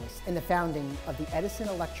catalyst in the founding of the Edison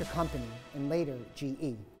Electric Company and later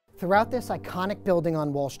GE. Throughout this iconic building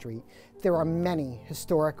on Wall Street, there are many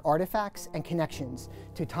historic artifacts and connections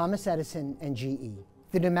to Thomas Edison and GE.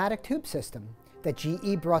 The pneumatic tube system that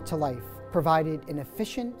GE brought to life provided an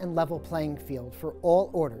efficient and level playing field for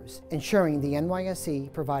all orders, ensuring the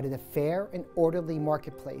NYSE provided a fair and orderly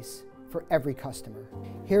marketplace for every customer.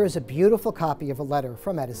 Here is a beautiful copy of a letter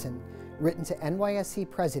from Edison written to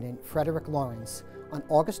NYSE President Frederick Lawrence on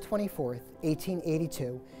August 24,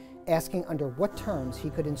 1882, asking under what terms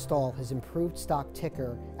he could install his improved stock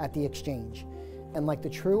ticker at the exchange. And like the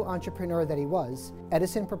true entrepreneur that he was,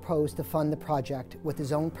 Edison proposed to fund the project with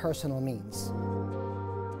his own personal means.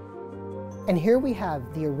 And here we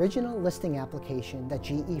have the original listing application that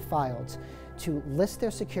GE filed to list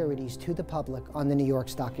their securities to the public on the New York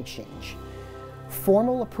Stock Exchange.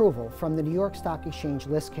 Formal approval from the New York Stock Exchange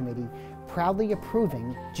List Committee proudly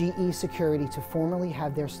approving GE security to formally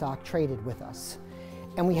have their stock traded with us.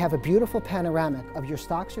 And we have a beautiful panoramic of your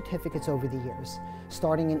stock certificates over the years,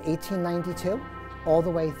 starting in 1892 all the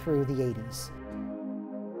way through the 80s.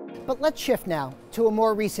 But let's shift now to a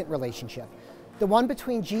more recent relationship, the one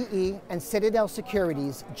between GE and Citadel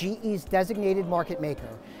Securities, GE's designated market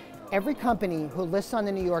maker. Every company who lists on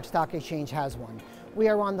the New York Stock Exchange has one. We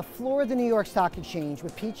are on the floor of the New York Stock Exchange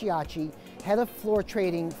with Pete Giacchi, head of floor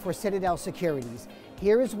trading for Citadel Securities.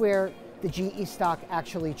 Here is where the GE stock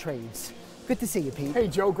actually trades. Good to see you, Pete. Hey,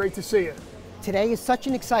 Joe, great to see you. Today is such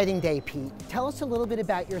an exciting day, Pete. Tell us a little bit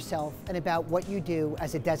about yourself and about what you do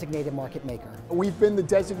as a designated market maker. We've been the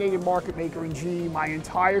designated market maker in GE my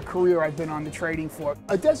entire career. I've been on the trading floor.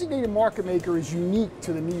 A designated market maker is unique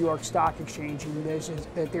to the New York Stock Exchange in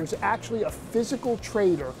that there's actually a physical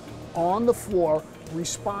trader on the floor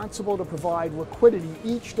responsible to provide liquidity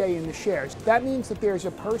each day in the shares. That means that there's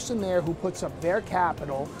a person there who puts up their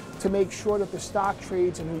capital to make sure that the stock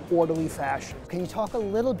trades in an orderly fashion. Can you talk a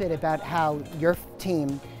little bit about how your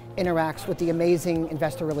team interacts with the amazing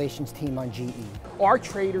investor relations team on GE? Our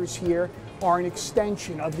traders here are an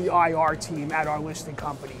extension of the IR team at our listed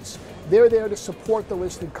companies. They're there to support the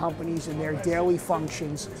listed companies in their daily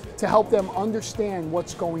functions to help them understand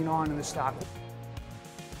what's going on in the stock.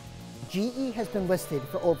 GE has been listed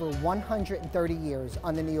for over 130 years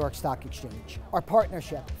on the New York Stock Exchange. Our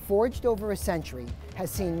partnership, forged over a century,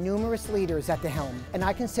 has seen numerous leaders at the helm, and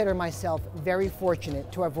I consider myself very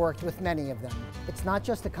fortunate to have worked with many of them. It's not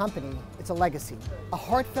just a company, it's a legacy. A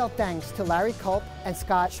heartfelt thanks to Larry Culp and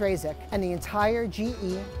Scott Strazik and the entire GE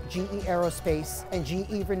Aerospace, and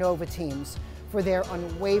GE Vernova teams for their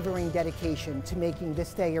unwavering dedication to making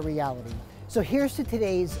this day a reality. So here's to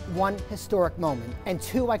today's one historic moment and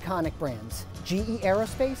 2 iconic brands, GE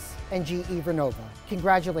Aerospace and GE Vernova.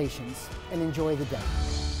 Congratulations and enjoy the day.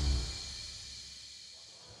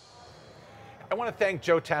 I want to thank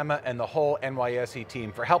Joe Tama and the whole NYSE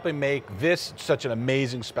team for helping make this such an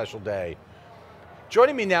amazing special day.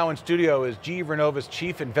 Joining me now in studio is GE Vernova's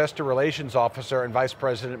Chief Investor Relations Officer and Vice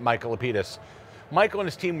President Michael Lapidus. Michael and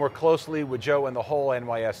his team work closely with Joe and the whole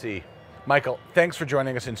NYSE. Michael, thanks for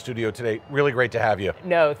joining us in studio today. Really great to have you.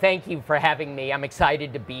 No, thank you for having me. I'm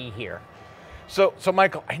excited to be here. So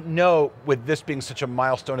Michael, I know with this being such a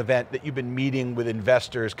milestone event that you've been meeting with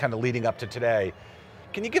investors kind of leading up to today.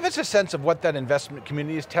 Can you give us a sense of what that investment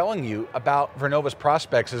community is telling you about Vernova's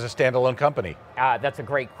prospects as a standalone company? That's a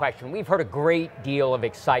great question. We've heard a great deal of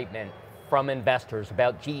excitement from investors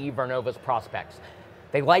about GE Vernova's prospects.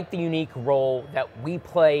 They like the unique role that we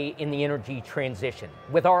play in the energy transition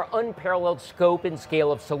with our unparalleled scope and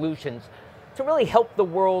scale of solutions to really help the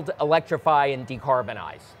world electrify and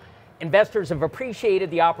decarbonize. Investors have appreciated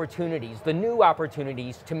the opportunities, the new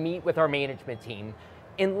opportunities to meet with our management team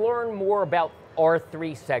and learn more about our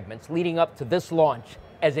three segments leading up to this launch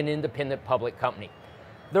as an independent public company.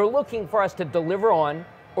 They're looking for us to deliver on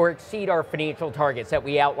or exceed our financial targets that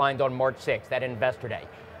we outlined on March 6th at Investor Day,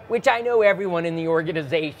 which I know everyone in the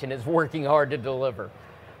organization is working hard to deliver.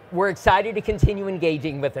 We're excited to continue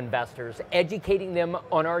engaging with investors, educating them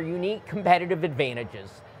on our unique competitive advantages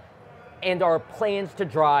and our plans to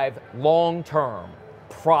drive long-term,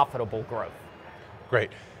 profitable growth.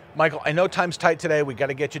 Great. Michael, I know time's tight today. We got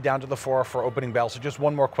to get you down to the floor for opening bell, so just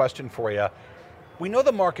one more question for you. We know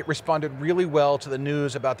the market responded really well to the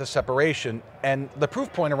news about the separation, and the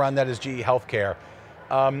proof point around that is GE Healthcare.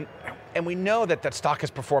 And we know that that stock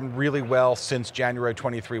has performed really well since January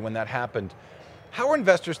 23 when that happened. How are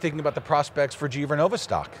investors thinking about the prospects for GE Vernova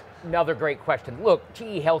stock? Another great question. Look,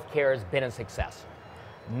 GE Healthcare has been a success.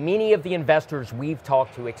 Many of the investors we've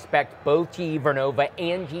talked to expect both GE Vernova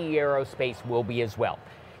and GE Aerospace will be as well.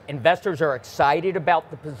 Investors are excited about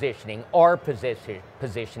the positioning, our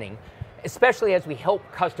positioning, especially as we help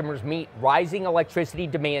customers meet rising electricity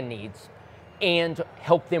demand needs and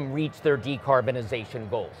help them reach their decarbonization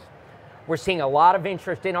goals. We're seeing a lot of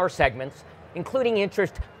interest in our segments, including a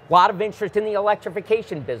lot of interest in the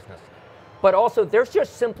electrification business. But also, they're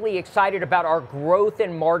just simply excited about our growth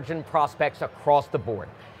and margin prospects across the board.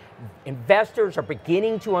 Investors are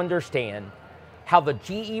beginning to understand how the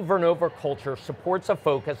GE Vernova culture supports a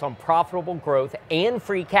focus on profitable growth and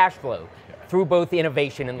free cash flow through both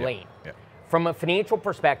innovation and lean. From a financial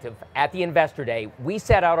perspective, at the Investor Day, we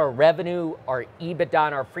set out our revenue, our EBITDA,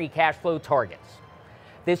 and our free cash flow targets.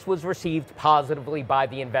 This was received positively by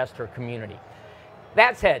the investor community.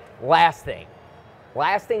 That said, last thing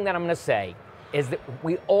that I'm going to say is that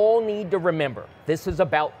we all need to remember this is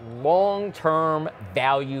about long-term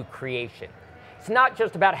value creation. It's not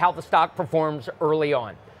just about how the stock performs early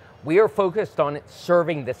on. We are focused on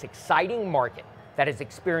serving this exciting market that is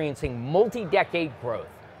experiencing multi-decade growth,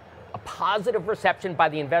 a positive reception by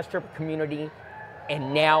the investor community,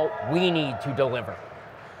 and now we need to deliver.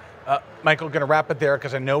 Michael, going to wrap it there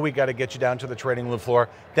because I know we got to get you down to the trading room floor.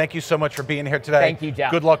 Thank you so much for being here today. Thank you,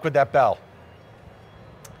 Jeff. Good luck with that bell.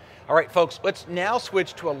 All right, folks, let's now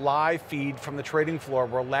switch to a live feed from the trading floor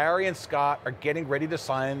where Larry and Scott are getting ready to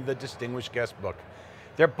sign the Distinguished Guest Book.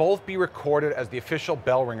 They'll both be recorded as the official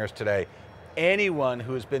bell ringers today. Anyone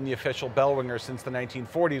who has been the official bell ringer since the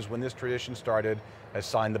 1940s when this tradition started has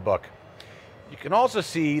signed the book. You can also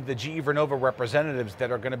see the GE Vernova representatives that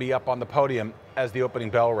are going to be up on the podium as the opening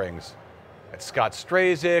bell rings. That's Scott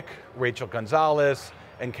Strazik, Rachel Gonzalez,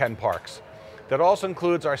 and Ken Parks. That also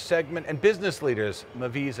includes our segment and business leaders,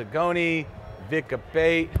 Mavi Zagoni, Vic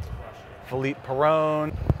Abate, Philippe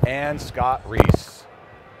Perron, and Scott Reese.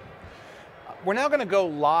 We're now going to go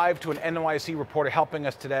live to an NYSE reporter helping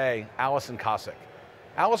us today, Allison Kosick.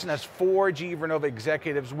 Allison has 4 GE Vernova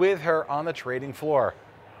executives with her on the trading floor.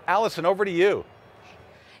 Allison, over to you.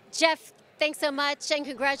 Jeff, thanks so much, and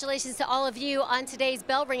congratulations to all of you on today's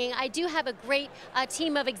bell ringing. I do have a great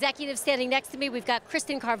team of executives standing next to me. We've got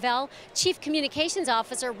Kristen Carvel, Chief Communications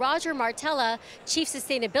Officer, Roger Martella, Chief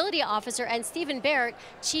Sustainability Officer, and Stephen Barrett,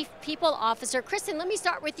 Chief People Officer. Kristen, let me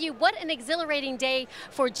start with you. What an exhilarating day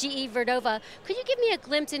for GE Vernova. Could you give me a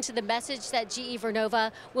glimpse into the message that GE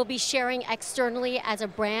Vernova will be sharing externally as a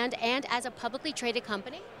brand and as a publicly traded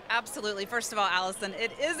company? Absolutely. First of all, Allison,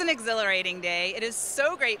 it is an exhilarating day. It is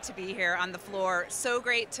so great to be here on the floor, so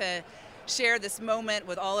great to share this moment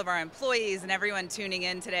with all of our employees and everyone tuning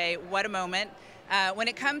in today. What a moment. When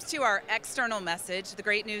it comes to our external message, the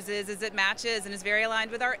great news is it matches and is very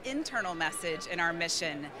aligned with our internal message and our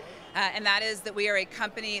mission. And that is that we are a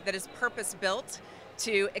company that is purpose-built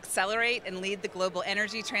to accelerate and lead the global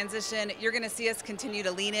energy transition. You're going to see us continue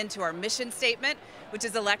to lean into our mission statement, which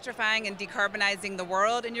is electrifying and decarbonizing the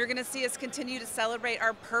world, and you're going to see us continue to celebrate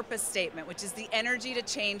our purpose statement, which is the energy to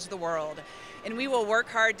change the world. And we will work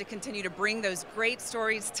hard to continue to bring those great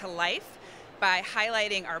stories to life by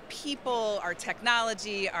highlighting our people, our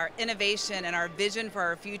technology, our innovation, and our vision for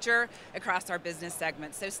our future across our business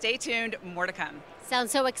segments. So stay tuned, more to come.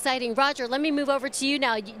 Sounds so exciting. Roger, let me move over to you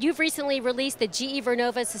now. You've recently released the GE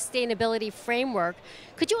Vernova Sustainability Framework.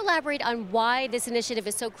 Could you elaborate on why this initiative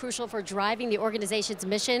is so crucial for driving the organization's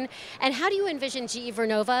mission? And how do you envision GE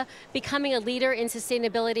Vernova becoming a leader in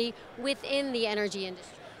sustainability within the energy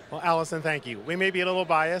industry? Well, Allison, thank you. We may be a little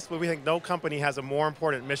biased, but we think no company has a more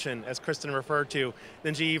important mission, as Kristen referred to,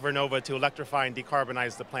 than GE Vernova to electrify and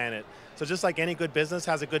decarbonize the planet. So just like any good business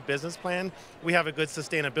has a good business plan, we have a good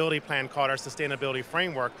sustainability plan called our Sustainability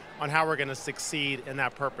Framework on how we're going to succeed in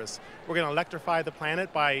that purpose. We're going to electrify the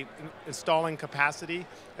planet by installing capacity,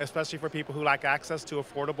 especially for people who lack access to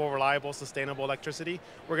affordable, reliable, sustainable electricity.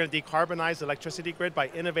 We're going to decarbonize the electricity grid by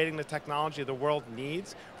innovating the technology the world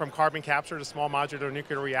needs, from carbon capture to small modular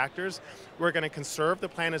nuclear reactors. We're going to conserve the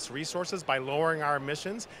planet's resources by lowering our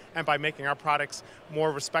emissions and by making our products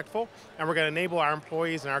more respectful. And we're going to enable our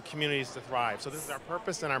employees and our communities to thrive. So this is our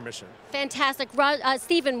purpose and our mission. Fantastic.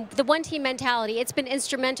 Stephen, the one-team mentality, it's been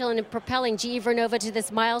instrumental in propelling GE Vernova to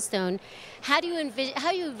this milestone. How do you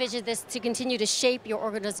envision this to continue to shape your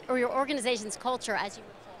organization's culture as you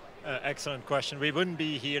move forward? Excellent question. We wouldn't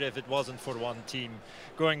be here if it wasn't for one team.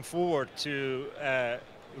 Going forward to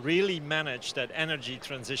really manage that energy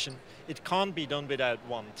transition, it can't be done without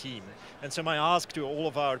one team. And so my ask to all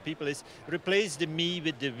of our people is replace the me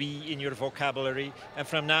with the we in your vocabulary, and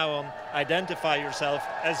from now on, identify yourself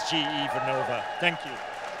as GE Vernova. Thank you.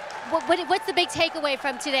 What's the big takeaway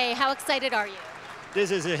from today? How excited are you? This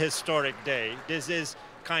is a historic day. This is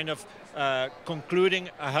kind of concluding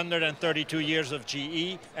 132 years of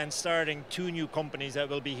GE and starting 2 new companies that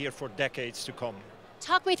will be here for decades to come.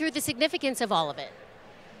 Talk me through the significance of all of it.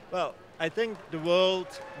 Well, I think the world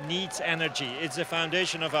needs energy. It's the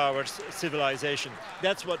foundation of our civilization.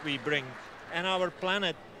 That's what we bring. And our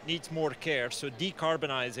planet needs more care, so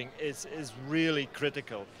decarbonizing is really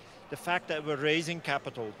critical. The fact that we're raising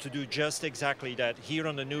capital to do just exactly that here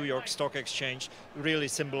on the New York Stock Exchange really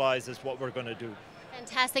symbolizes what we're going to do.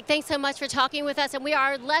 Fantastic. Thanks so much for talking with us. And we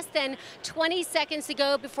are less than 20 seconds to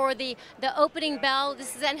go before the opening bell.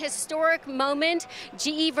 This is an historic moment.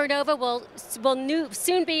 GE Vernova will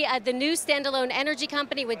soon be the new standalone energy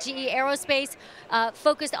company with GE Aerospace,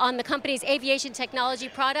 focused on the company's aviation technology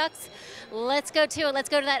products. Let's go to it. Let's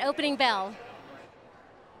go to that opening bell.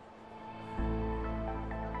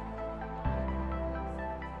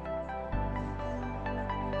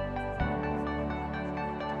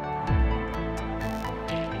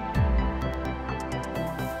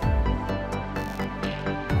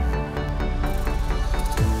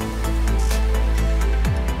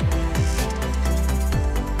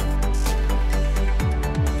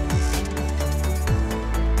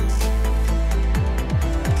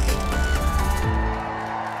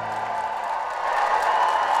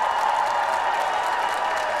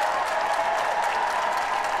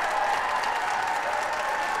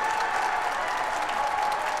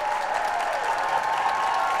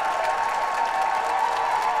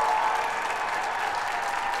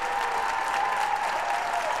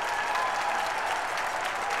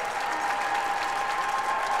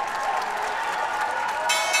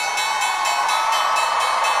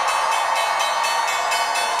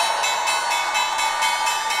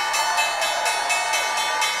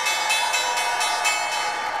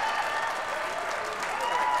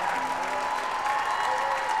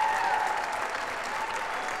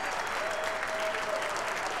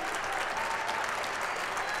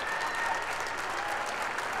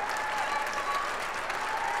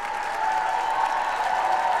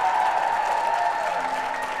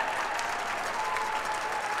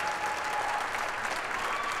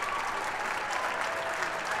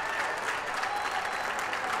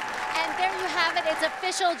 It's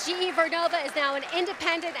official. GE Vernova is now an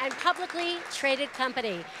independent and publicly traded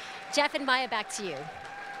company. Jeff and Maya, back to you.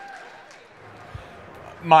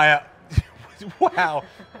 Maya, wow,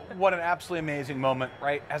 what an absolutely amazing moment,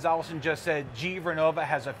 right? As Allison just said, GE Vernova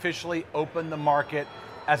has officially opened the market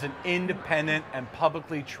as an independent and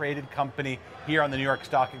publicly traded company here on the New York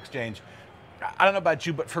Stock Exchange. I don't know about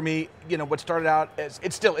you, but for me, you know, what started out as,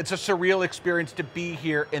 it's a surreal experience to be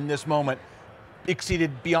here in this moment.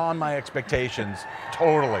 Exceeded beyond my expectations,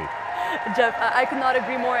 totally. Jeff, I could not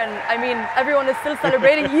agree more, and I mean, everyone is still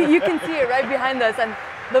celebrating. You can see it right behind us, and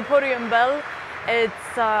the podium bell.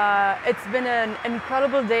 It's been an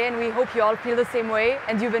incredible day, and we hope you all feel the same way,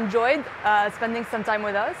 and you've enjoyed spending some time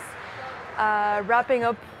with us. Wrapping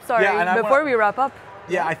up, sorry, before we wrap up.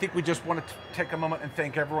 Yeah, I think we just want to take a moment and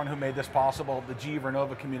thank everyone who made this possible. The GE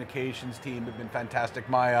Vernova communications team have been fantastic.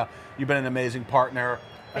 Maya, you've been an amazing partner.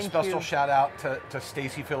 A special shout out to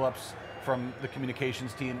Stacy Phillips from the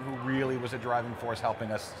communications team, who really was a driving force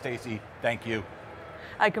helping us. Stacy, thank you.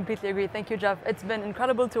 I completely agree. Thank you, Jeff. It's been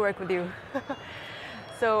incredible to work with you.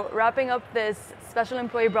 So wrapping up this special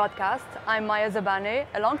employee broadcast, I'm Maya Zabane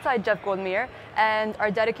alongside Jeff Goldmere and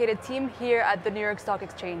our dedicated team here at the New York Stock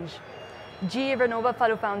Exchange. GE Vernova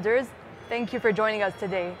fellow founders, thank you for joining us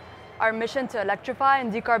today. Our mission to electrify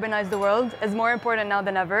and decarbonize the world is more important now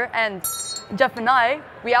than ever, and Jeff and I,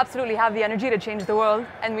 we absolutely have the energy to change the world,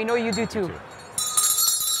 and we know you do too.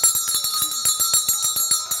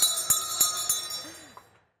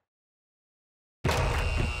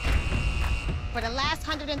 For the last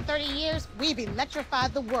 130 years, we've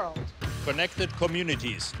electrified the world. Connected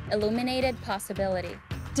communities. Illuminated possibility.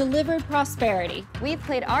 Delivered prosperity. We've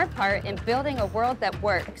played our part in building a world that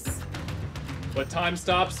works. But time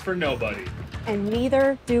stops for nobody. And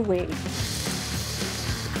neither do we.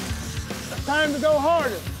 Time to go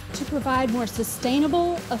harder. To provide more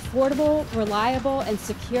sustainable, affordable, reliable, and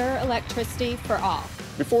secure electricity for all.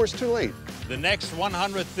 Before it's too late. The next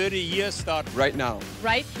 130 years start right now.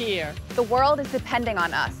 Right here. The world is depending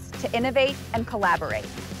on us to innovate and collaborate.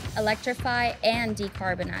 Electrify and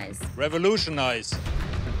decarbonize. Revolutionize.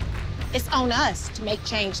 It's on us to make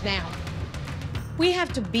change now. We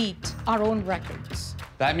have to beat our own records.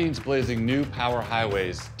 That means blazing new power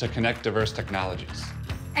highways to connect diverse technologies.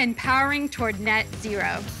 And powering toward net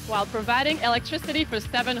zero. While providing electricity for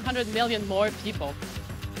 700 million more people.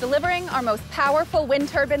 Delivering our most powerful wind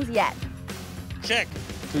turbines yet. Check.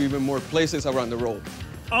 To even more places around the world.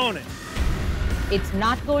 Own it. It's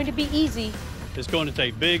not going to be easy. It's going to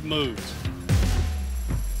take big moves.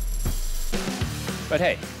 But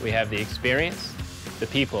hey, we have the experience, the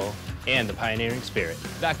people, and the pioneering spirit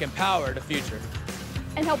that can power the future.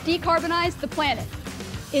 And help decarbonize the planet.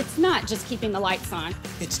 It's not just keeping the lights on.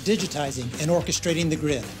 It's digitizing and orchestrating the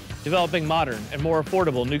grid. Developing modern and more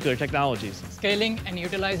affordable nuclear technologies. Scaling and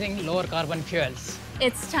utilizing lower carbon fuels.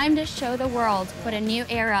 It's time to show the world what a new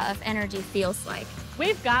era of energy feels like.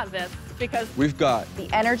 We've got this because we've got the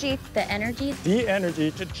energy. The energy. The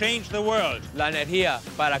energy to change the world. La energía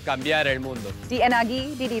para cambiar el mundo. Die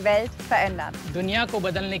Energie, die die Welt verändert. दुनिया को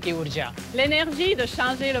बदलने की ऊर्जा. L'énergie de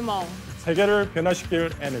changer le monde. 세계를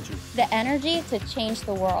변화시킬 energy. The energy to change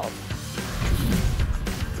the world.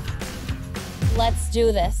 Let's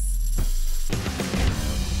do this.